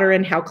the water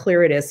and how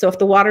clear it is. So if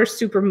the water's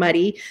super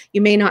muddy,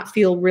 you may not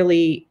feel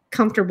really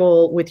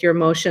comfortable with your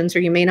emotions,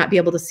 or you may not be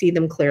able to see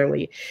them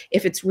clearly.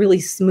 If it's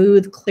really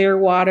smooth, clear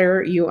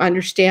water, you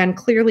understand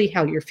clearly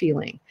how you're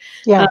feeling.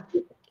 Yeah.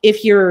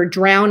 If you're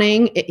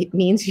drowning, it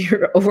means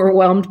you're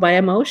overwhelmed by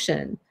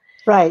emotion.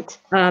 Right.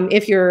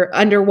 If you're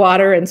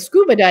underwater and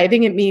scuba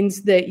diving, it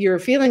means that you're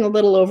feeling a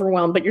little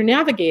overwhelmed, but you're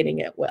navigating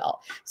it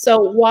well. So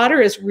water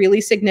is really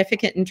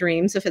significant in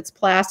dreams. If it's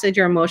placid,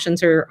 your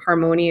emotions are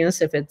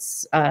harmonious. If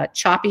it's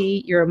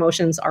choppy, your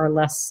emotions are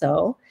less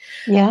so.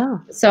 Yeah.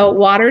 So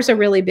water's a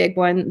really big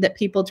one that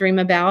people dream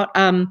about.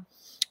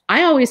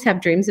 I always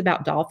have dreams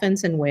about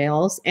dolphins and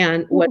whales.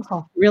 And what's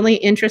really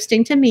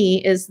interesting to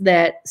me is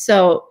that,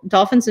 so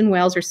dolphins and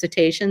whales are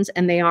cetaceans,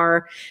 and they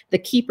are the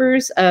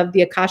keepers of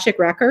the Akashic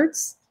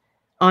records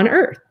on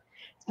Earth.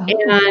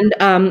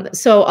 And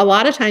so a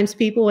lot of times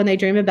people, when they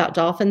dream about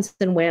dolphins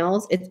and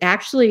whales, it's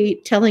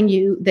actually telling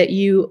you that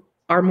you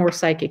are more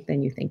psychic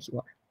than you think you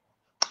are.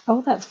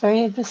 Oh, that's very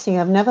interesting.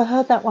 I've never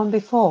heard that one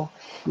before.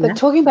 But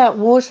talking about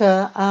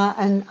water,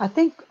 and I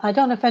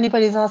don't know if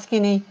anybody's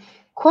asking any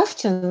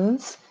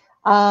questions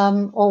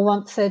or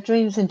wants their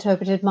dreams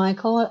interpreted,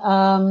 Michael.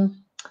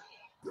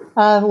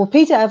 Well,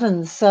 Peter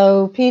Evans.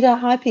 So, Peter,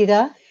 hi,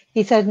 Peter.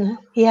 He said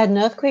he had an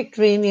earthquake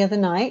dream the other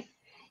night.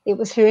 It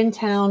was here in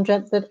town,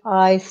 dreamt that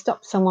I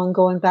stopped someone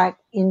going back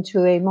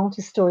into a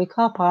multi-story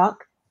car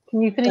park.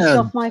 Can you finish And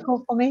off,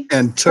 Michael, for me?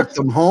 and took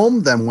them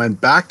home, then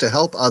went back to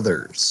help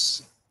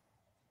others.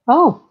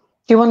 Oh,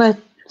 do you want to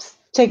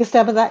take a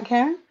stab at that,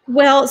 Karen?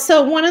 Well,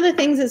 so one of the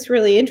things that's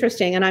really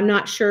interesting, and I'm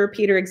not sure,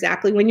 Peter,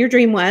 exactly when your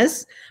dream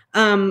was,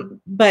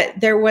 but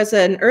there was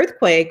an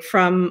earthquake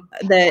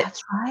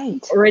That's right.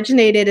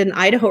 originated in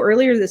Idaho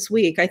earlier this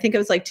week. I think it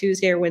was like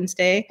Tuesday or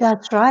Wednesday.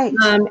 That's right.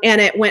 And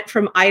it went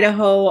from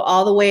Idaho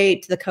all the way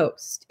to the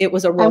coast. It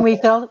was a And we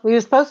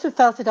were supposed to have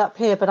felt it up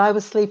here, but I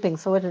was sleeping,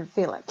 so I didn't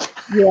feel it.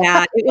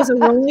 Yeah, it was a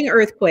rolling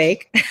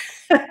earthquake.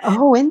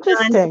 Oh,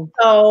 interesting. And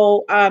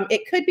so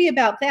it could be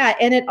about that.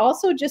 And it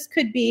also just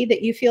could be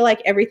that you feel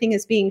like everything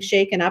is being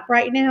shaken up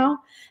right now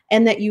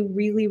and that you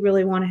really,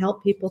 really want to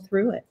help people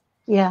through it.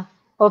 Yeah.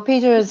 Well,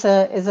 Peter is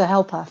a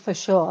helper for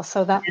sure.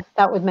 So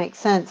that would make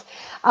sense.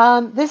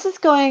 This is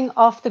going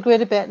off the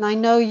grid a bit. And I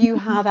know you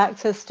have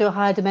access to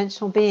higher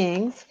dimensional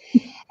beings.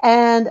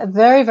 And a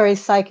very, very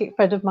psychic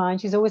friend of mine,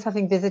 she's always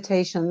having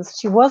visitations.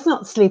 She was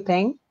not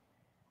sleeping.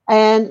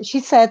 And she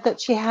said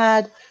that she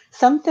had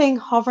something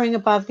hovering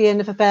above the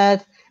end of her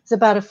bed. It's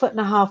about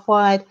 1.5 feet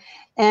wide.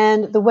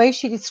 And the way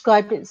she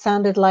described it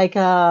sounded like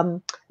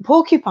a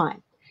porcupine.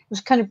 It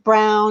was kind of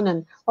brown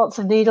and lots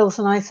of needles.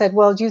 And I said,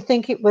 well, do you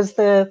think it was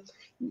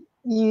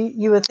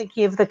you were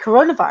thinking of the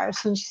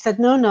coronavirus? And she said,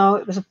 no,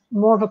 it was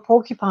more of a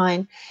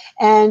porcupine.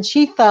 And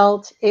she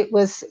felt it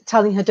was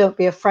telling her, don't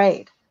be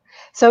afraid.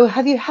 So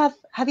have you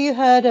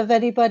heard of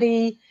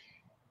anybody?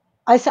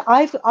 I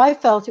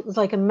felt it was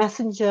like a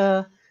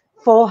messenger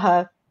for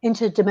her,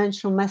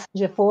 interdimensional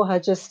messenger for her,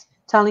 just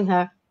telling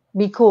her,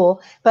 be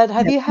cool. But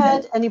have you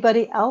heard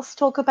anybody else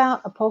talk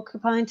about a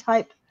porcupine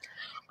type?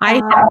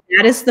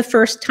 That is the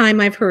first time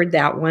I've heard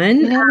that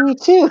one. Yeah, me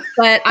too.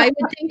 But I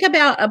would think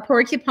about a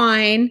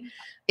porcupine,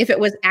 if it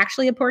was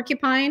actually a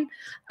porcupine,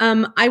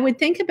 I would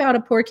think about a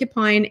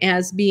porcupine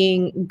as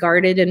being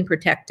guarded and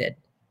protected.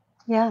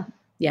 Yeah.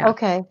 Yeah.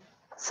 Okay.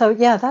 So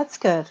yeah, that's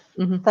good.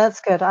 Mm-hmm.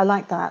 That's good. I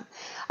like that.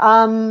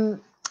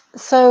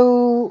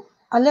 So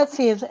let's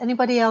see if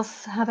anybody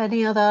else have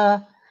any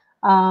other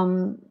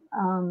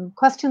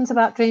questions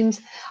about dreams.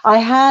 I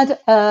had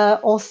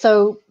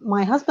also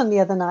my husband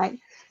the other night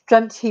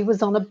dreamt he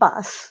was on a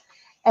bus,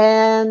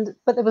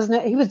 but there was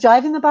he was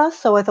driving the bus.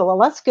 So I thought, well,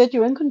 that's good.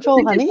 You're in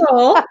control, honey.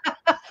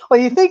 Well,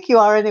 you think you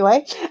are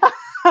anyway.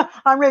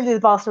 I'm really the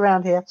boss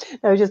around here.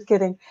 No, just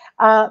kidding.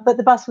 But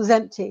the bus was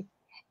empty.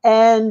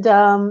 And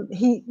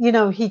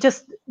he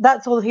just,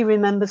 that's all he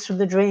remembers from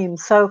the dream.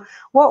 So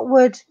what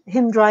would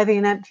him driving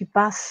an empty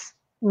bus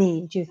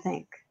mean, do you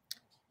think?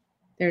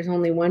 There's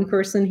only one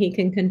person he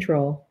can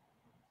control.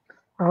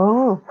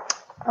 Oh,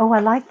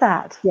 I like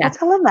that. Yeah. I'll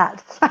tell him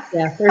that.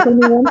 Yeah, there's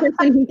only one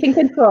person he can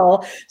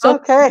control. So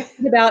okay.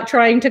 About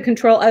trying to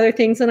control other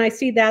things. And I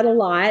see that a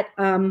lot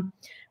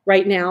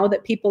right now,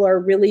 that people are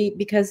really,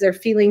 because they're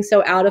feeling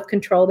so out of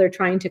control, they're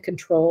trying to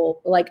control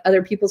like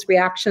other people's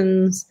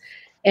reactions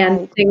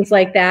and things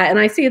like that. And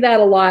I see that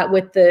a lot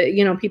with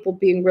the, people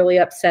being really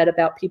upset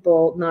about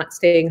people not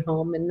staying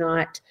home and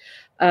not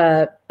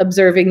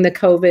observing the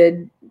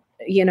COVID,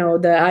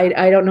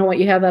 I don't know what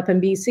you have up in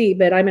BC,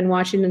 but I'm in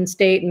Washington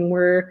State and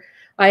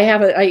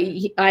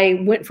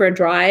I went for a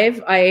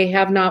drive. I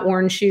have not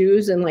worn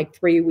shoes in like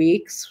 3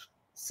 weeks.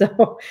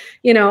 So,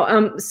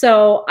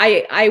 so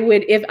I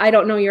would, if I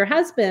don't know your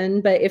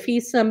husband, but if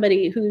he's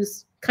somebody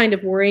who's kind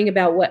of worrying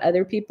about what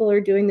other people are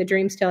doing, the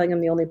dream's telling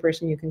him the only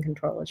person you can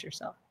control is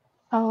yourself.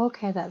 Oh,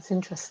 okay. That's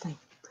interesting.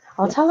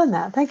 I'll tell him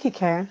that. Thank you,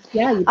 Karen.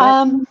 Yeah.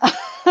 You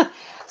bet.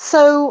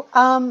 So,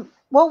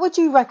 what would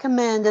you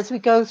recommend as we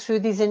go through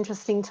these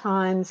interesting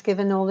times,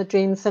 given all the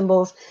dream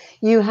symbols?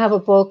 You have a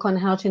book on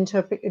how to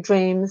interpret your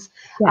dreams.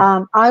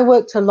 Yeah. I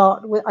worked a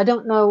lot with, I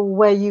don't know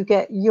where you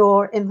get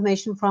your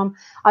information from.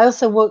 I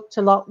also worked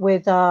a lot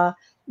with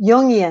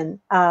Jungian.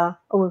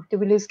 Did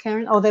we lose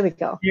Karen? Oh, there we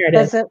go.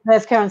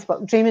 There's Karen's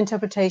book, Dream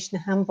Interpretation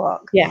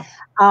Handbook. Yeah.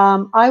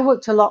 I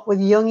worked a lot with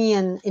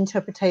Jungian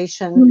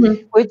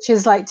interpretation, which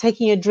is like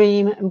taking a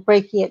dream and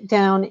breaking it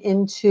down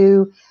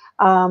into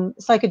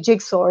it's like a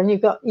jigsaw, and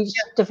you've got each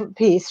different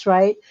piece,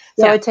 right?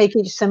 So I take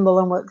each symbol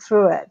and work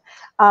through it.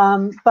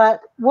 But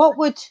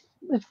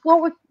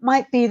what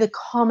might be the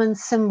common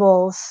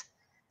symbols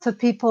for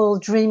people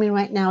dreaming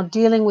right now,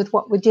 dealing with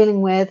what we're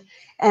dealing with,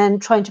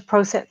 and trying to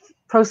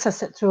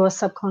process it through our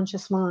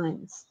subconscious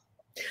minds?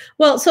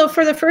 Well, so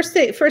for the first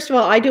of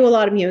all, I do a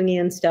lot of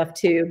Jungian stuff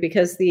too,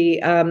 because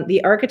the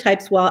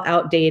archetypes, while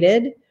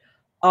outdated,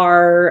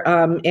 are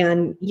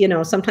and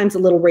sometimes a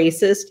little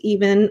racist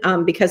even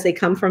because they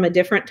come from a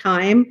different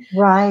time,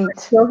 right?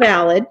 Still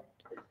valid.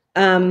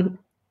 And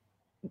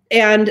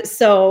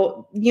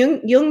so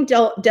Jung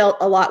dealt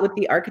a lot with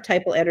the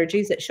archetypal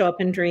energies that show up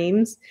in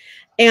dreams.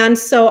 And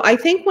so I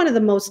think one of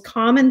the most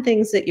common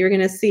things that you're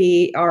going to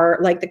see are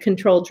like the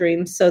control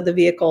dreams. So the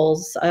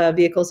vehicles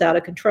out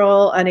of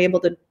control, unable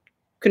to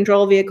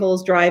control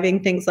vehicles,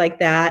 driving, things like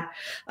that.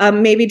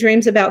 Maybe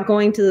dreams about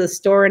going to the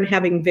store and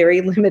having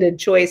very limited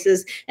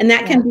choices. And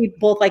that can be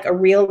both like a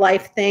real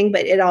life thing,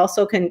 but it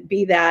also can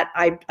be that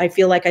I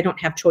feel like I don't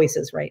have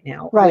choices right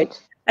now. Right.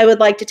 I would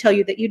like to tell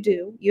you that you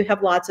do. You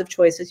have lots of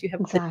choices. You have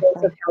the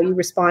choice of how you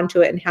respond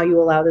to it and how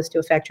you allow this to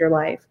affect your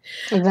life.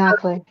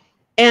 Exactly.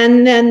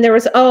 And then there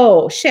was,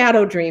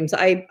 shadow dreams.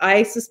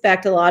 I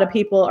suspect a lot of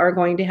people are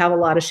going to have a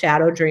lot of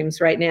shadow dreams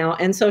right now.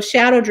 And so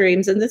shadow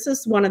dreams, and this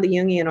is one of the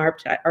Jungian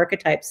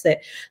archetypes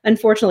that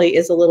unfortunately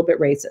is a little bit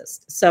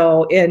racist.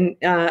 So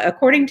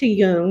according to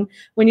Jung,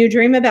 when you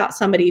dream about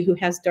somebody who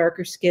has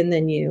darker skin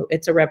than you,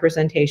 it's a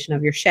representation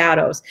of your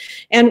shadows.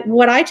 And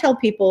what I tell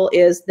people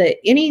is that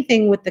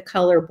anything with the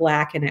color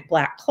black in it,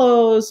 black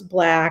clothes,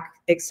 black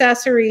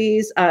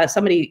accessories,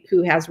 somebody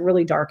who has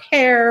really dark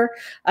hair,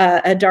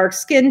 a dark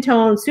skin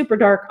tone, super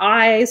dark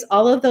eyes,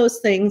 all of those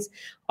things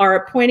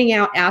are pointing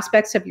out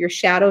aspects of your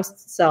shadow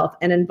self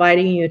and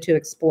inviting you to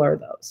explore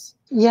those.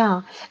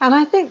 Yeah. And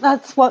I think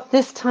that's what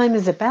this time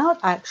is about,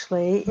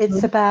 actually.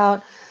 It's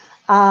about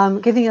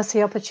giving us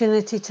the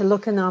opportunity to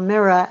look in our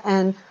mirror,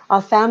 and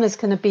our family is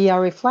going to be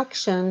our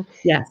reflection.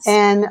 Yes.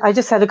 And I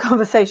just had a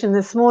conversation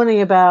this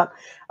morning about,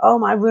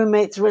 my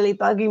roommate's really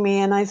bugging me.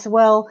 And I said,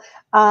 well,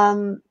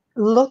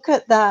 look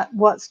at that,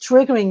 what's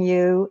triggering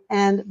you,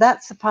 and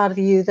that's the part of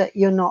you that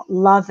you're not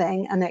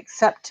loving and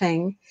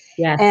accepting.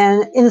 Yes.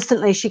 And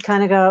instantly she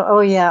kind of go,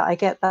 oh yeah, I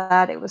get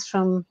that, it was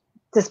from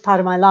this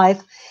part of my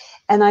life.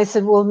 And I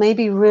said, well,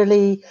 maybe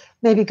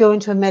go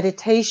into a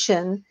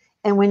meditation,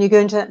 and when you go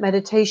into that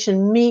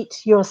meditation,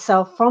 meet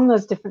yourself from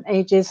those different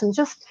ages and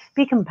just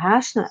be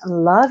compassionate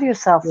and love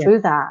yourself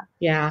through that.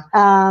 Yeah.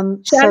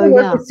 Shadow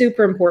work is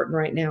super important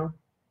right now.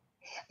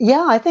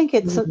 Yeah, I think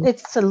it's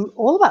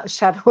all about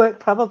shadow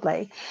work,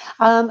 probably.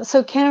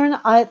 So, Karen,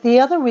 the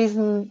other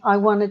reason I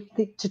wanted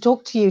to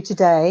talk to you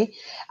today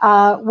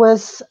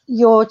was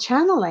your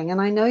channeling,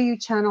 and I know you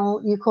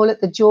call it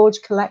the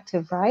George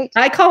Collective, right?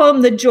 I call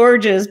them the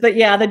Georges, but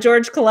yeah, the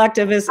George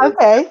Collective is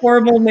a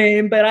formal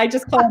name, but I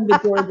just call them the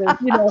Georges.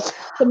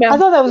 I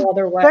thought that was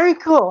very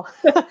cool.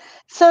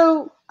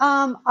 So,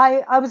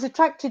 I was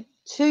attracted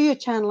to your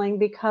channeling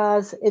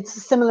because it's a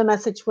similar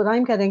message what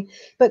I'm getting,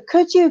 but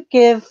could you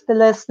give the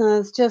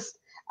listeners just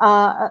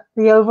the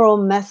overall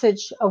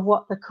message of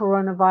what the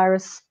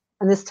coronavirus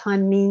and this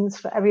time means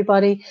for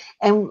everybody,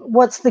 and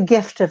what's the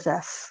gift of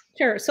this?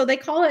 Sure. So they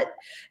call it,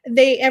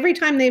 every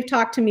time they've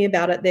talked to me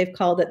about it, they've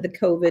called it the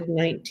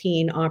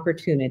COVID-19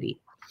 opportunity.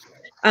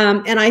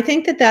 And I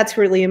think that that's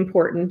really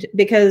important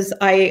because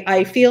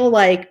I feel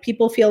like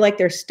people feel like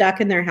they're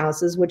stuck in their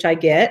houses, which I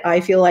get.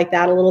 I feel like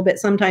that a little bit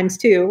sometimes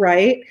too,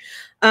 right?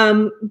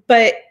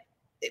 But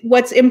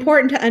what's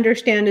important to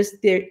understand is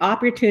the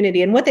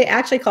opportunity, and what they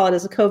actually call it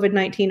is a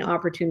COVID-19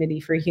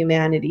 opportunity for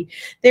humanity.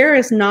 There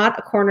is not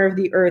a corner of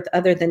the earth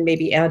other than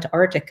maybe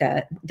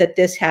Antarctica that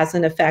this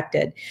hasn't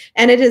affected.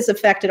 And it has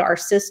affected our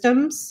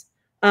systems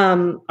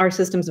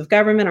of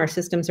government, our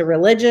systems of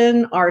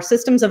religion, our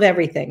systems of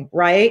everything,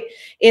 right?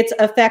 It's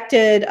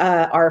affected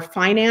our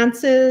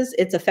finances.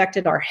 It's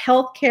affected our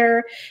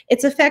healthcare.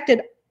 It's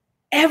affected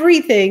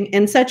everything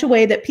in such a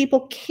way that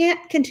people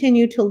can't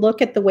continue to look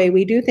at the way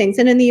we do things.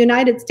 And in the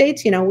United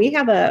States, we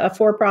have a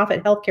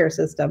for-profit healthcare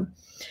system,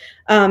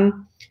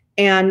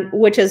 and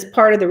which is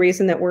part of the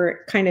reason that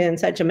we're kind of in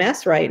such a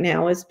mess right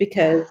now is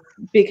because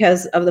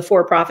of the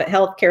for-profit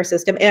healthcare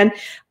system, and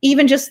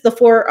even just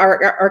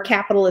our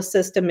capitalist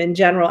system in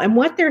general. And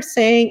what they're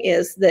saying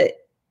is that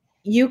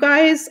you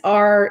guys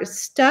are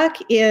stuck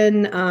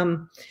in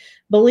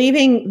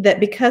believing that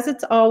because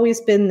it's always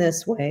been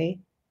this way,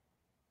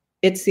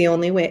 it's the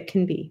only way it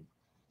can be.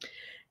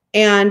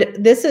 And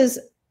this is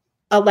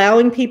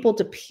allowing people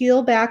to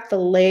peel back the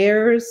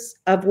layers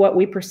of what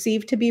we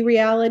perceive to be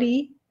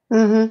reality,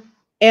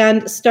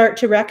 and start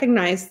to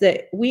recognize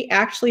that we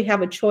actually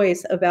have a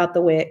choice about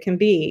the way it can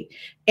be.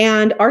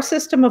 And our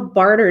system of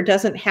barter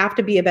doesn't have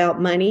to be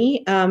about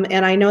money.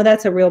 And I know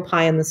that's a real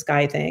pie in the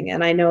sky thing.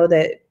 And I know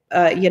that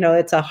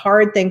it's a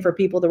hard thing for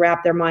people to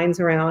wrap their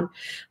minds around.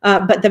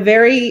 But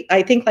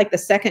I think like the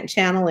second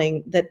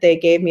channeling that they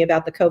gave me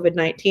about the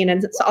COVID-19,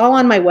 and it's all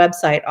on my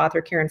website,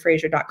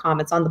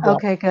 authorkarenfrazier.com. It's on the blog.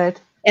 Okay, good.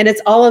 And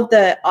it's all of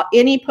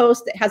any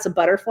post that has a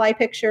butterfly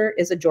picture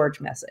is a George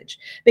message,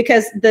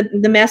 because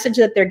the message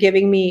that they're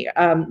giving me,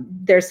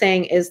 they're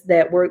saying is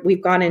that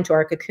we've gone into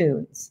our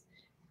cocoons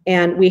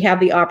and we have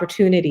the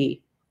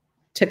opportunity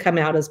to come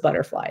out as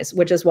butterflies,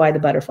 which is why the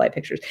butterfly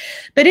pictures.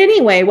 But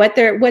anyway, what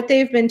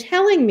they've been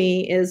telling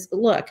me is,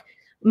 look,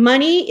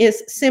 money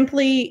is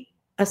simply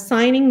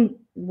assigning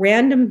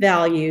random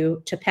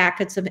value to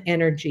packets of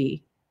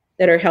energy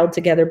that are held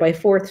together by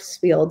force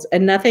fields,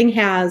 and nothing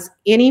has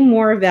any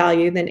more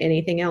value than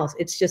anything else.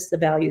 It's just the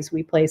values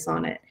we place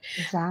on it.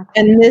 Exactly.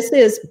 And this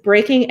is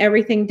breaking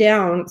everything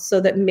down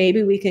so that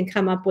maybe we can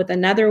come up with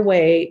another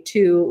way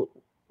to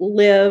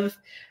live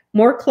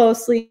more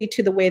closely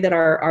to the way that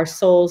our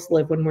souls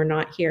live when we're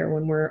not here,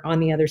 when we're on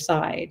the other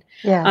side.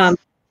 Yes.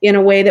 In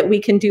a way that we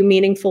can do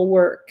meaningful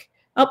work.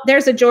 Oh,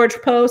 there's a George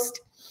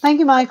post. Thank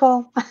you,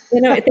 Michael.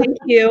 Thank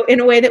you. In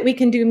a way that we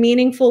can do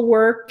meaningful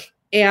work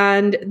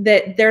and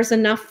that there's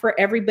enough for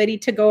everybody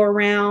to go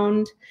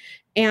around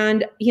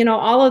and,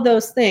 all of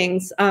those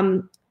things.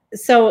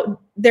 So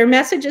their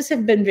messages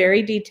have been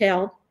very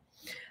detailed.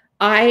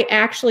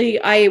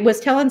 I was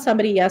telling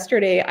somebody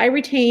yesterday, I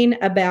retain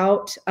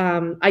about,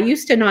 I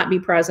used to not be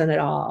present at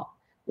all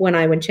when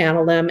I would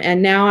channel them.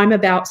 And now I'm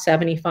about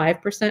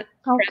 75%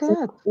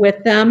 present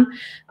with them.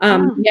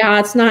 Yeah,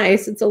 it's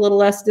nice. It's a little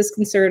less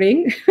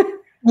disconcerting.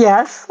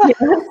 Yes.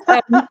 Yes.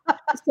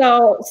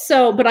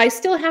 But I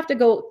still have to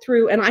go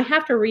through and I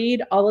have to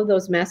read all of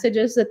those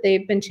messages that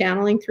they've been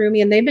channeling through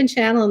me, and they've been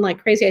channeling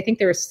like crazy. I think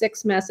there are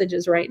 6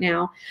 messages right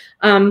now.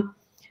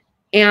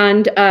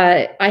 And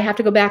I have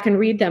to go back and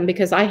read them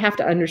because I have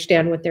to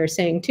understand what they're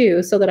saying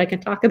too, so that I can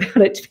talk about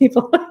it to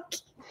people.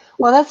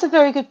 Well, that's a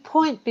very good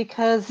point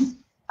because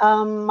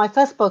my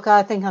first book,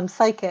 I Think I'm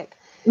Psychic,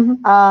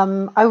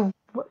 I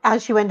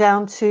actually went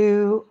down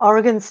to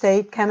Oregon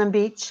State, Cannon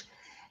Beach.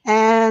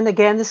 And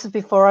again, this is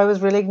before I was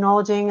really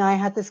acknowledging I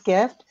had this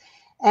gift.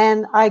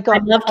 And I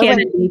love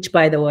Cannon Beach,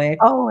 by the way.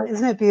 Oh,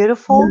 isn't it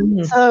beautiful?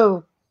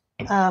 So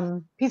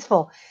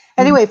peaceful.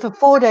 Anyway, for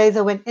 4 days,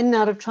 I went in and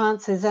out of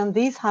trances, and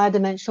these higher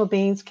dimensional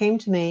beings came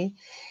to me.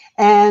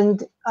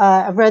 And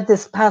I read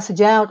this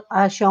passage out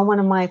actually on one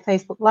of my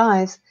Facebook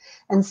Lives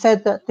and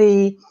said that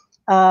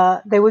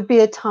there would be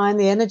a time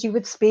the energy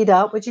would speed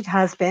up, which it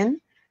has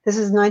been. This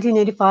is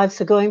 1985,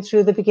 so going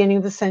through the beginning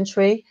of the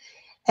century.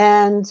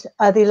 And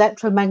the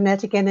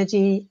electromagnetic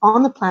energy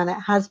on the planet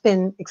has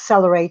been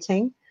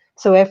accelerating.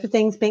 So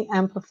everything's being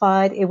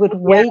amplified. It would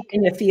wake.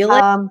 Can you feel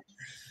it?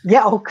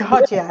 Yeah. Oh,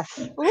 God,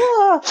 yes.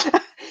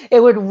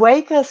 It would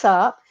wake us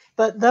up.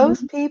 But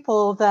those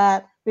people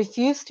that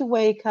refused to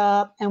wake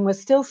up and were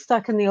still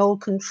stuck in the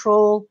old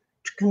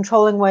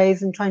controlling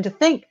ways and trying to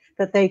think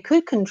that they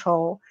could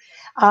control,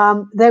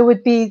 we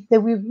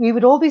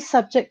would all be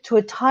subject to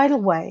a tidal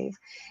wave.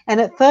 And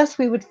at first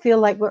we would feel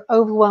like we're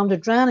overwhelmed or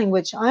drowning,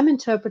 which I'm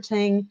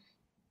interpreting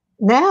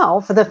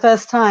now for the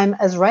first time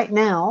as right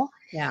now.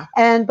 Yeah.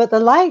 But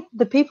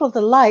the people of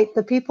the light,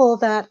 the people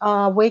that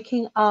are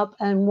waking up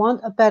and want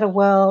a better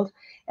world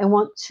and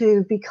want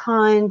to be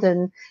kind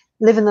and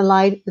live in the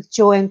light with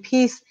joy and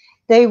peace,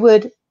 they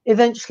would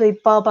eventually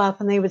bob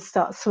up and they would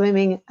start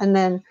swimming. And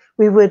then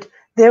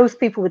those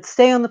people would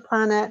stay on the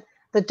planet.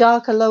 The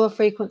darker, lower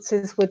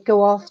frequencies would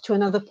go off to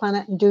another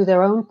planet and do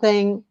their own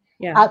thing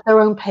at their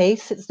own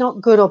pace. It's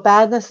not good or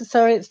bad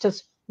necessarily. It's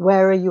just,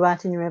 where are you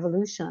at in your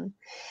evolution?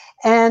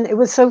 And it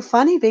was so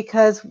funny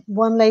because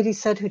one lady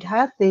said who'd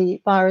had the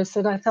virus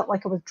said, I felt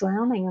like I was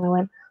drowning. And I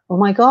went, oh,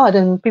 my God.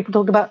 And people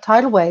talked about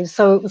tidal waves.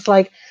 So it was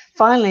like,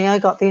 finally, I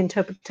got the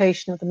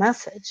interpretation of the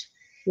message.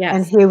 Yes.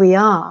 And here we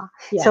are.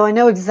 Yeah. So I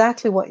know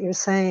exactly what you're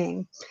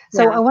saying.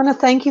 So I want to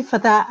thank you for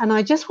that. And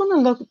I just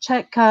want to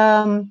check.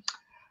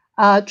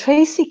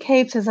 Tracy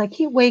Cave says, I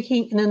keep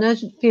waking in an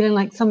urgent feeling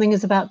like something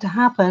is about to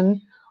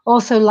happen.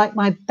 Also, like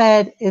my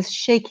bed is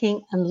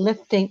shaking and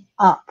lifting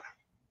up.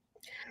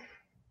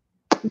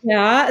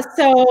 Yeah.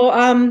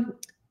 So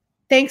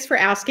thanks for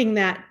asking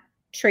that,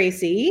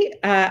 Tracy.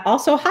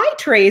 Also, hi,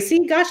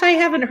 Tracy. Gosh, I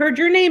haven't heard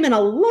your name in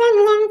a long,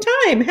 long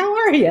time. How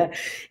are you?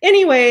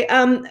 Anyway,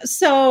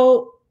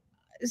 so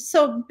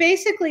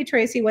basically,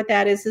 Tracy, what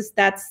that is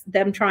that's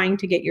them trying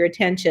to get your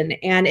attention.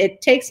 And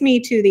it takes me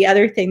to the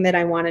other thing that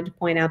I wanted to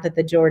point out that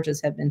the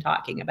Georges have been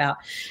talking about.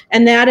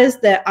 And that is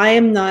that I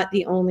am not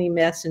the only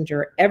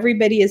messenger.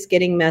 Everybody is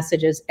getting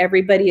messages.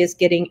 Everybody is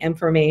getting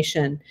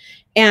information.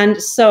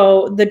 And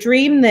so the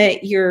dream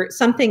that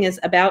something is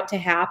about to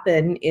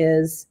happen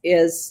is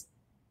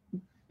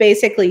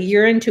basically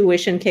your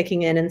intuition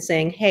kicking in and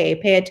saying, hey,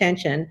 pay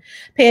attention.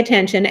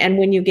 And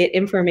when you get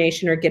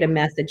information or get a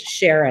message,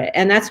 share it.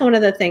 And that's one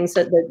of the things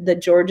that the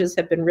Georges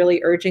have been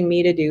really urging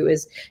me to do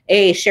is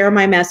share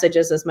my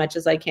messages as much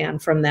as I can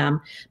from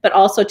them, but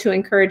also to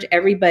encourage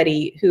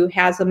everybody who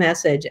has a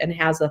message and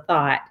has a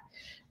thought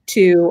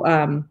to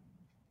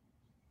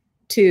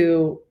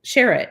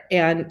share it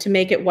and to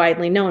make it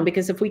widely known.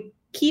 Because if we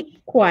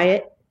keep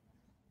quiet,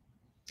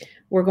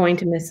 we're going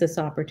to miss this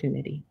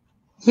opportunity.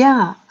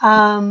 Yeah.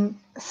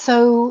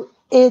 So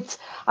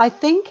I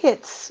think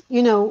it's,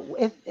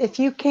 if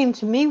you came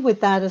to me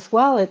with that as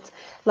well, it's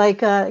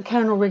like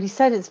Karen already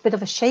said, it's a bit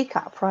of a shake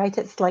up, right?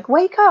 It's like,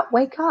 wake up,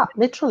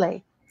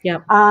 literally. Yeah.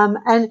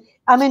 And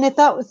I mean, if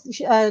that was,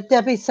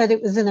 Debbie said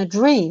it was in a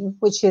dream,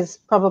 which is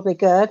probably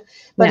good.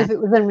 But if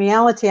it was in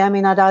reality, I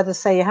mean, I'd either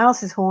say your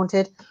house is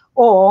haunted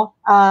or,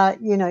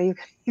 you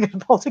got a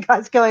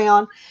poltergeist going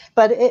on.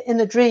 But in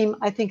a dream,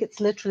 I think it's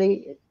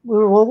literally,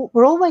 we're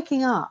all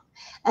waking up.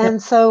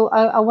 And so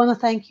I want to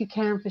thank you,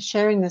 Karen, for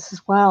sharing this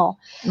as well.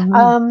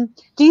 Mm-hmm.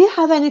 Do you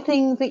have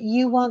anything that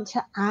you want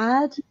to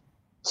add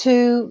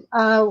to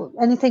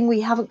anything we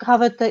haven't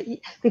covered?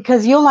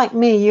 Because you're like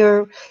me,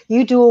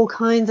 you do all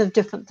kinds of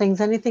different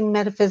things, anything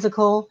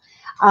metaphysical,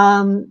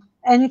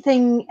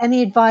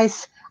 any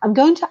advice? I'm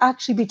going to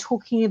actually be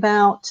talking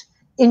about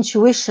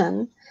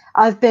intuition.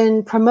 I've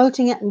been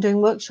promoting it and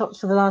doing workshops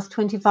for the last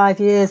 25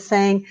 years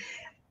saying,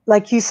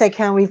 like you say,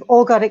 Karen, we've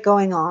all got it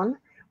going on.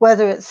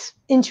 whether it's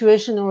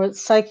intuition or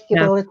it's psychic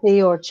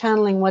ability or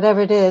channeling, whatever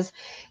it is,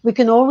 we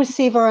can all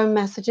receive our own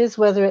messages,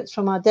 whether it's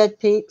from our dead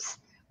peeps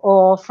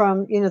or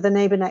from, the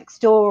neighbor next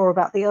door, or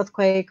about the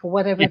earthquake, or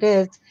whatever it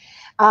is.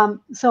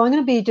 So I'm going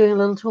to be doing a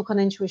little talk on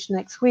intuition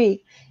next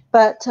week.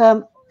 But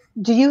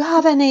do you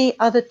have any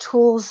other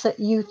tools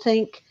that you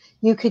think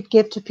you could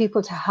give to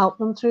people to help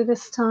them through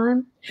this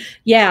time?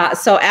 Yeah.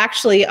 So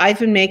actually, I've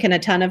been making a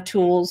ton of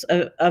tools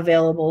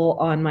available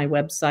on my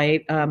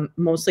website,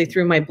 mostly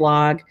through my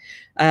blog.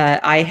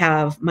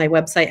 My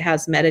website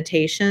has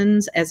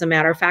meditations. As a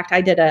matter of fact,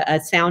 I did a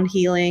sound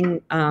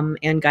healing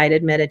and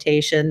guided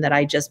meditation that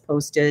I just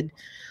posted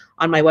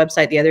on my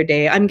website the other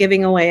day. I'm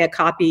giving away a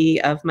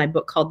copy of my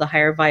book called The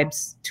Higher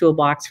Vibes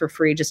Toolbox for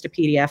free, just a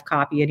PDF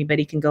copy.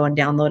 Anybody can go and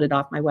download it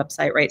off my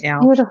website right now.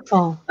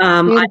 Beautiful.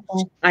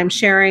 Beautiful. I'm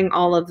sharing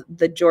all of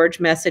the George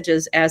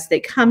messages as they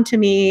come to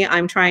me.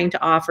 I'm trying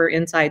to offer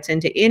insights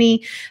into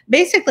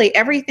basically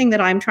everything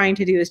that I'm trying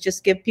to do is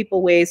just give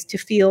people ways to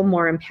feel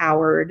more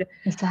empowered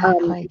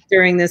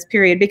during this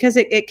period, because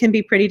it can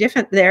be pretty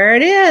different. There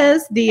it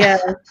is.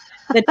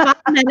 The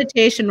top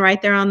meditation right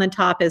there on the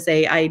top is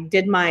I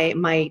did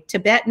my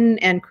Tibetan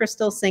and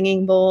crystal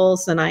singing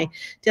bowls, and I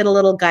did a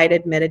little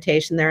guided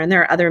meditation there, and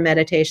there are other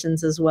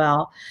meditations as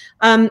well.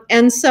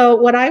 And so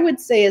what I would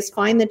say is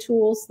find the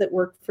tools that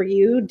work for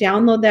you,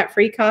 download that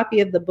free copy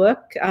of the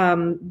book,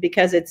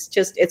 because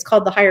it's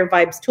called The Higher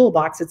Vibes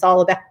Toolbox. It's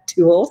all about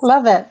tools.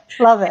 Love it.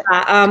 Love it.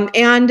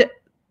 And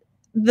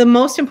the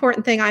most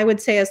important thing I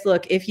would say is,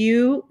 look, if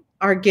you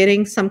are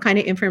getting some kind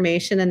of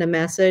information and a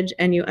message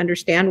and you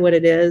understand what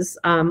it is,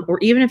 or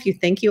even if you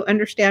think you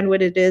understand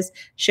what it is,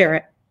 share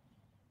it.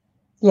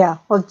 Yeah.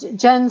 Well,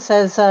 Jen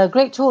says,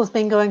 great tools,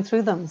 been going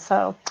through them.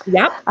 So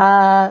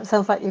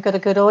sounds like you've got a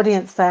good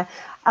audience there.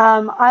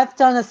 I've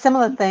done a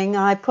similar thing.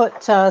 I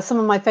put some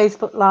of my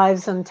Facebook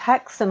lives and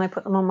texts, and I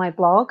put them on my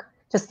blog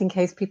just in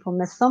case people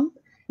miss them.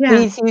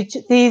 Yeah.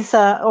 These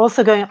are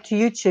also going up to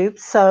YouTube.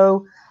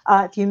 So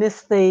if you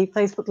missed the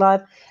Facebook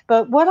Live.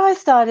 But what I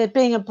started,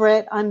 being a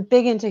Brit, I'm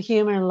big into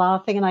humor and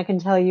laughing, and I can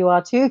tell you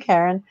are too,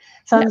 Karen.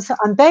 So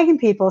I'm begging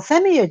people,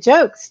 send me your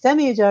jokes.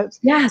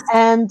 Yes.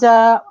 And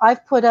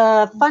I've put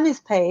a funnies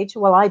page.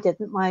 Well, I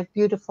didn't. My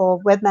beautiful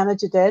web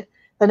manager did.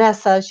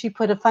 Vanessa, she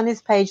put a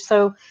funnies page.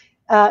 So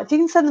if you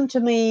can send them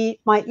to me,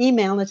 my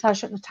email,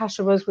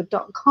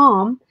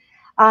 natasha@natasharosewood.com,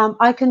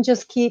 I can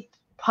just keep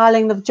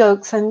piling the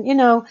jokes. And,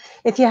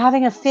 if you're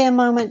having a fear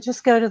moment,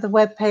 just go to the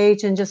web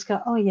page and just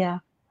go, oh, yeah.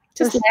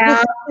 Just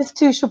laugh. This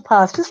too shall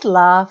pass. Just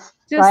laugh.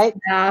 Right?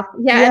 Laugh.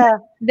 Yeah.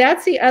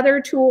 That's the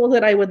other tool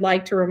that I would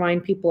like to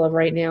remind people of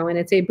right now. And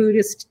it's a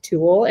Buddhist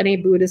tool and a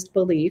Buddhist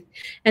belief.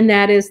 And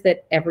that is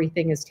that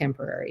everything is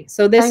temporary.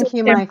 So this is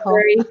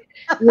temporary.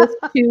 This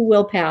too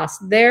will pass.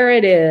 There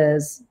it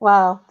is.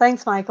 Wow.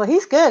 Thanks, Michael.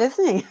 He's good,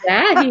 isn't he?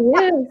 Yeah, he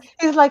is.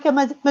 He's like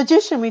a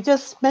magician. We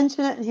just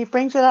mention it and he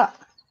brings it up.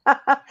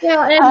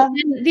 Yeah,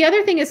 and the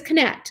other thing is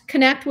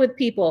connect with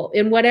people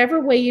in whatever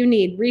way you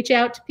need. Reach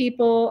out to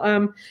people,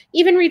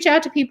 even reach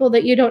out to people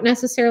that you don't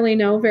necessarily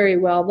know very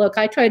well. Look,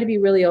 I try to be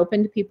really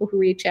open to people who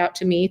reach out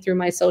to me through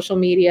my social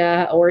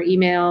media or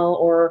email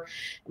or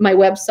my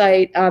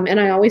website, and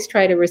I always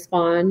try to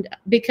respond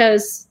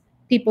because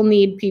people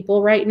need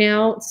people right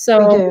now.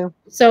 So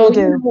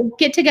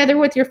get together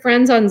with your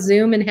friends on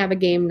Zoom and have a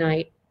game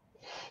night.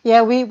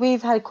 Yeah,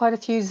 we've had quite a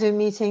few Zoom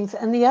meetings,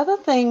 and the other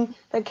thing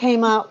that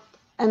came up,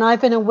 and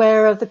I've been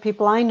aware of the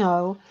people I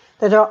know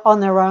that are on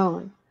their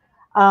own.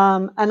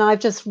 And I've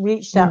just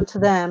reached out to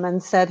them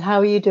and said, how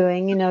are you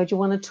doing? Do you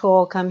want to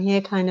talk? I'm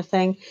here, kind of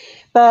thing.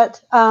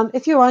 But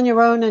if you're on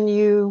your own and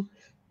you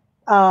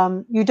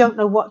don't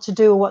know what to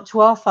do or what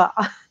to offer,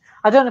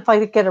 I don't know if I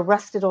could get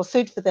arrested or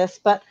sued for this,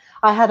 but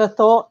I had a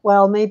thought,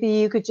 well, maybe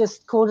you could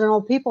just call it an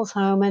old people's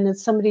home, and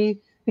it's somebody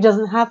who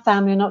doesn't have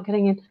family,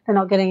 they're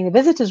not getting any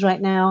visitors right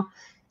now.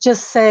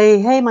 Just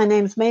say, hey, my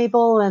name's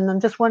Mabel, and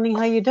I'm just wondering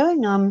how you're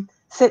doing. I'm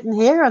sitting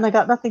here and I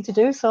got nothing to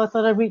do, so I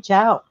thought I'd reach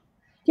out.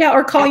 Yeah,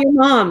 or call your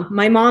mom.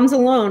 My mom's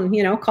alone,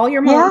 call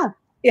your mom.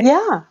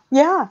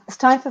 Yeah. It's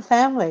time for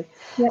family.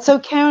 Yeah. So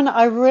Karen,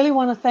 I really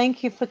want to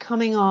thank you for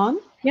coming on.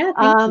 Yeah.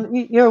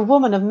 You're a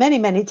woman of many,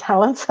 many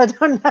talents. I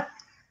don't know.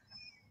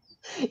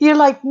 You're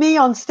like me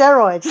on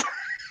steroids.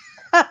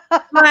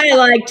 I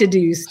like to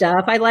do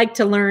stuff. I like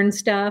to learn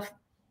stuff.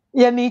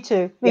 Yeah, me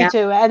too. Me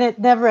too. And it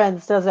never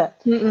ends, does it?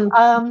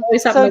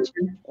 So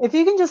if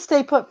you can just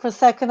stay put for a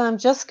second, I'm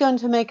just going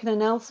to make an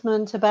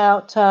announcement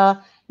about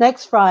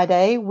next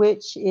Friday,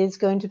 which is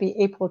going to be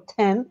April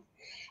 10th.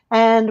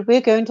 And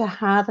we're going to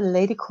have a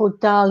lady called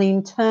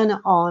Darlene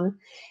Turner on.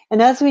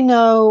 And as we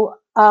know,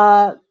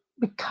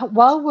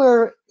 while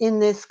we're in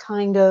this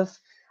kind of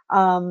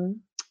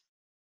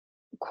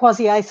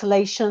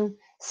quasi-isolation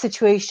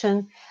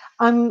situation,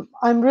 I'm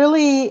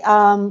really,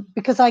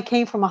 because I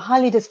came from a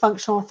highly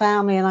dysfunctional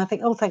family, and I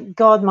think, oh, thank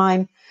God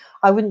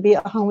I wouldn't be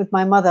at home with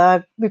my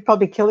mother. We'd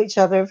probably kill each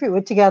other if we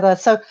were together.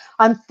 So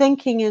I'm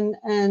thinking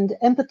and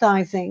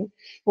empathizing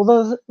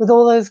with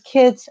all those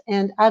kids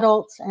and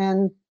adults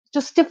and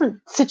just different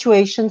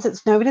situations.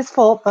 It's nobody's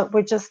fault, but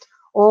we're just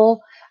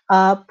all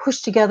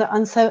pushed together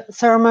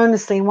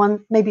unceremoniously in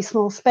one maybe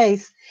small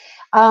space.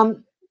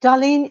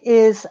 Darlene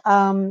is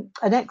an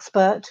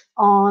expert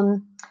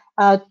on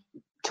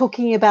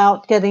talking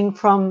about getting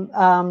from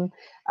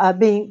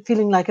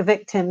feeling like a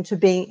victim to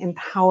being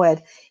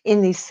empowered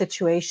in these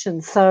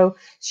situations. So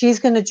she's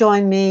going to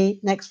join me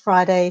next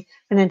Friday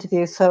for an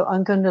interview. So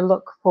I'm going to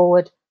look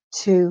forward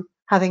to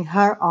having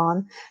her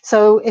on.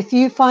 So if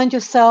you find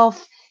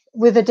yourself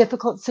with a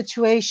difficult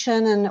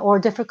situation or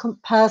a difficult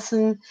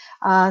person,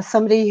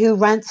 somebody who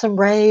rants and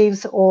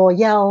raves or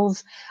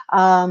yells,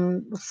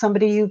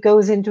 somebody who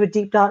goes into a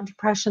deep, dark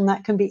depression,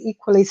 that can be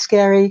equally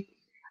scary.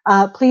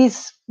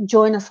 Please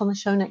join us on the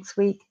show next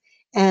week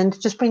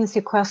and just bring us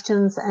your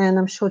questions, and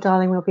I'm sure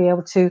Darling will be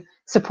able to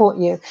support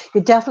you.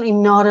 You're definitely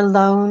not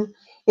alone.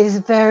 It is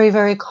very,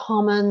 very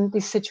common,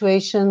 these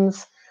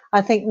situations.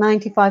 I think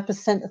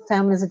 95% of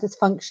families are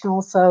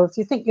dysfunctional, so if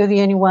you think you're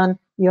the only one,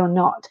 you're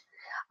not.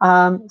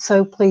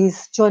 So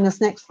please join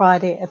us next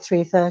Friday at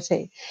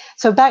 3:30.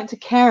 So back to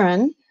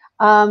Karen.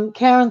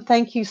 Karen,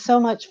 thank you so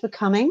much for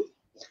coming.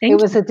 It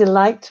was a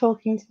delight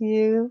talking to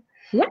you.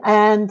 Yeah.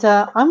 And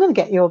I'm going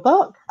to get you a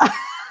book.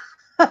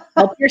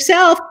 Help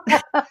yourself.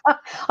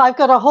 I've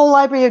got a whole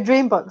library of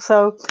dream books,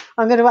 so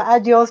I'm going to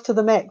add yours to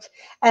the mix.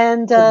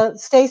 And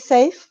stay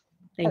safe.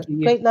 Thank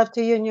you. Great love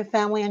to you and your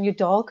family and your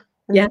dog.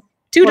 Yeah,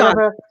 two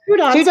dogs.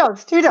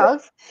 Two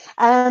dogs.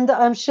 And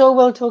I'm sure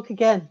we'll talk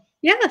again.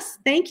 Yes,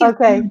 thank you.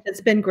 Okay.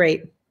 It's been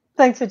great.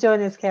 Thanks for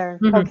joining us, Karen.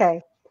 Mm-hmm.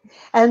 Okay.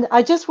 And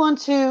I just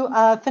want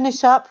to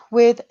finish up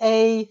with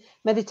a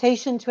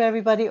meditation to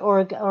everybody or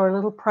a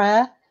little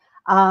prayer.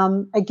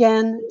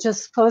 Again,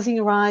 just closing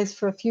your eyes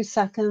for a few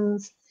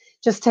seconds,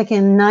 just taking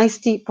a nice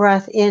deep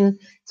breath in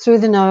through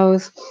the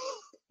nose,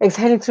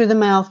 exhaling through the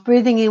mouth,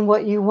 breathing in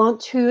what you want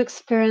to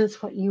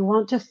experience, what you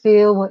want to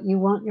feel, what you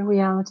want your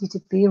reality to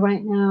be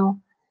right now.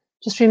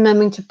 Just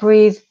remembering to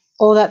breathe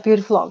all that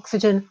beautiful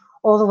oxygen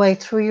all the way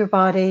through your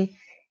body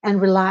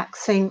and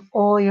relaxing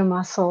all your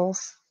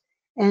muscles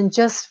and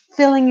just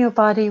filling your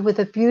body with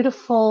a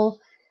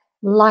beautiful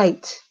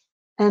light.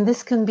 And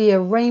this can be a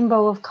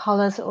rainbow of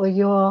colors or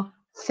your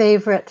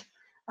favorite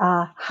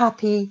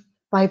happy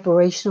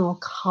vibrational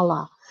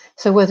color.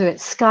 So whether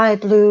it's sky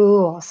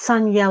blue or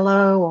sun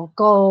yellow or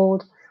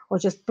gold or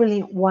just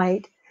brilliant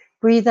white,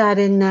 breathe that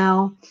in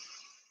now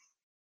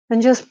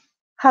and just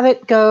have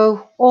it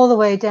go all the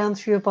way down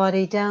through your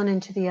body, down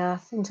into the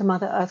earth, into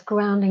Mother Earth,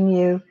 grounding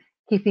you,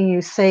 keeping you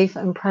safe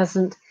and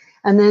present,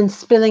 and then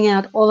spilling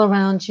out all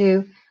around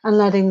you and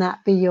letting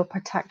that be your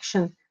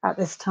protection at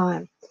this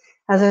time.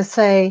 As I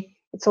say,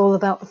 it's all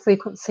about the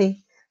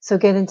frequency. So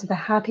get into the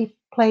happy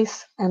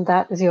place, and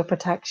that is your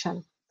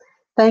protection.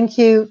 Thank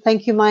you.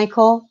 Thank you,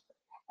 Michael.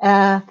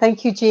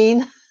 Thank you,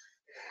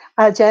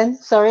 Jen,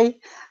 sorry,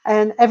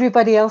 and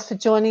everybody else for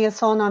joining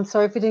us on. I'm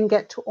sorry if we didn't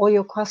get to all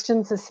your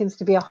questions. This seems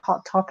to be a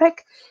hot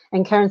topic,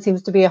 and Karen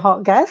seems to be a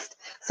hot guest.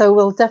 So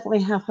we'll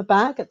definitely have her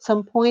back at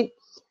some point.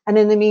 And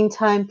in the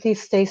meantime,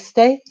 please stay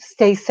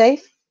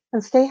safe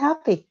and stay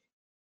happy.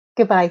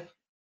 Goodbye.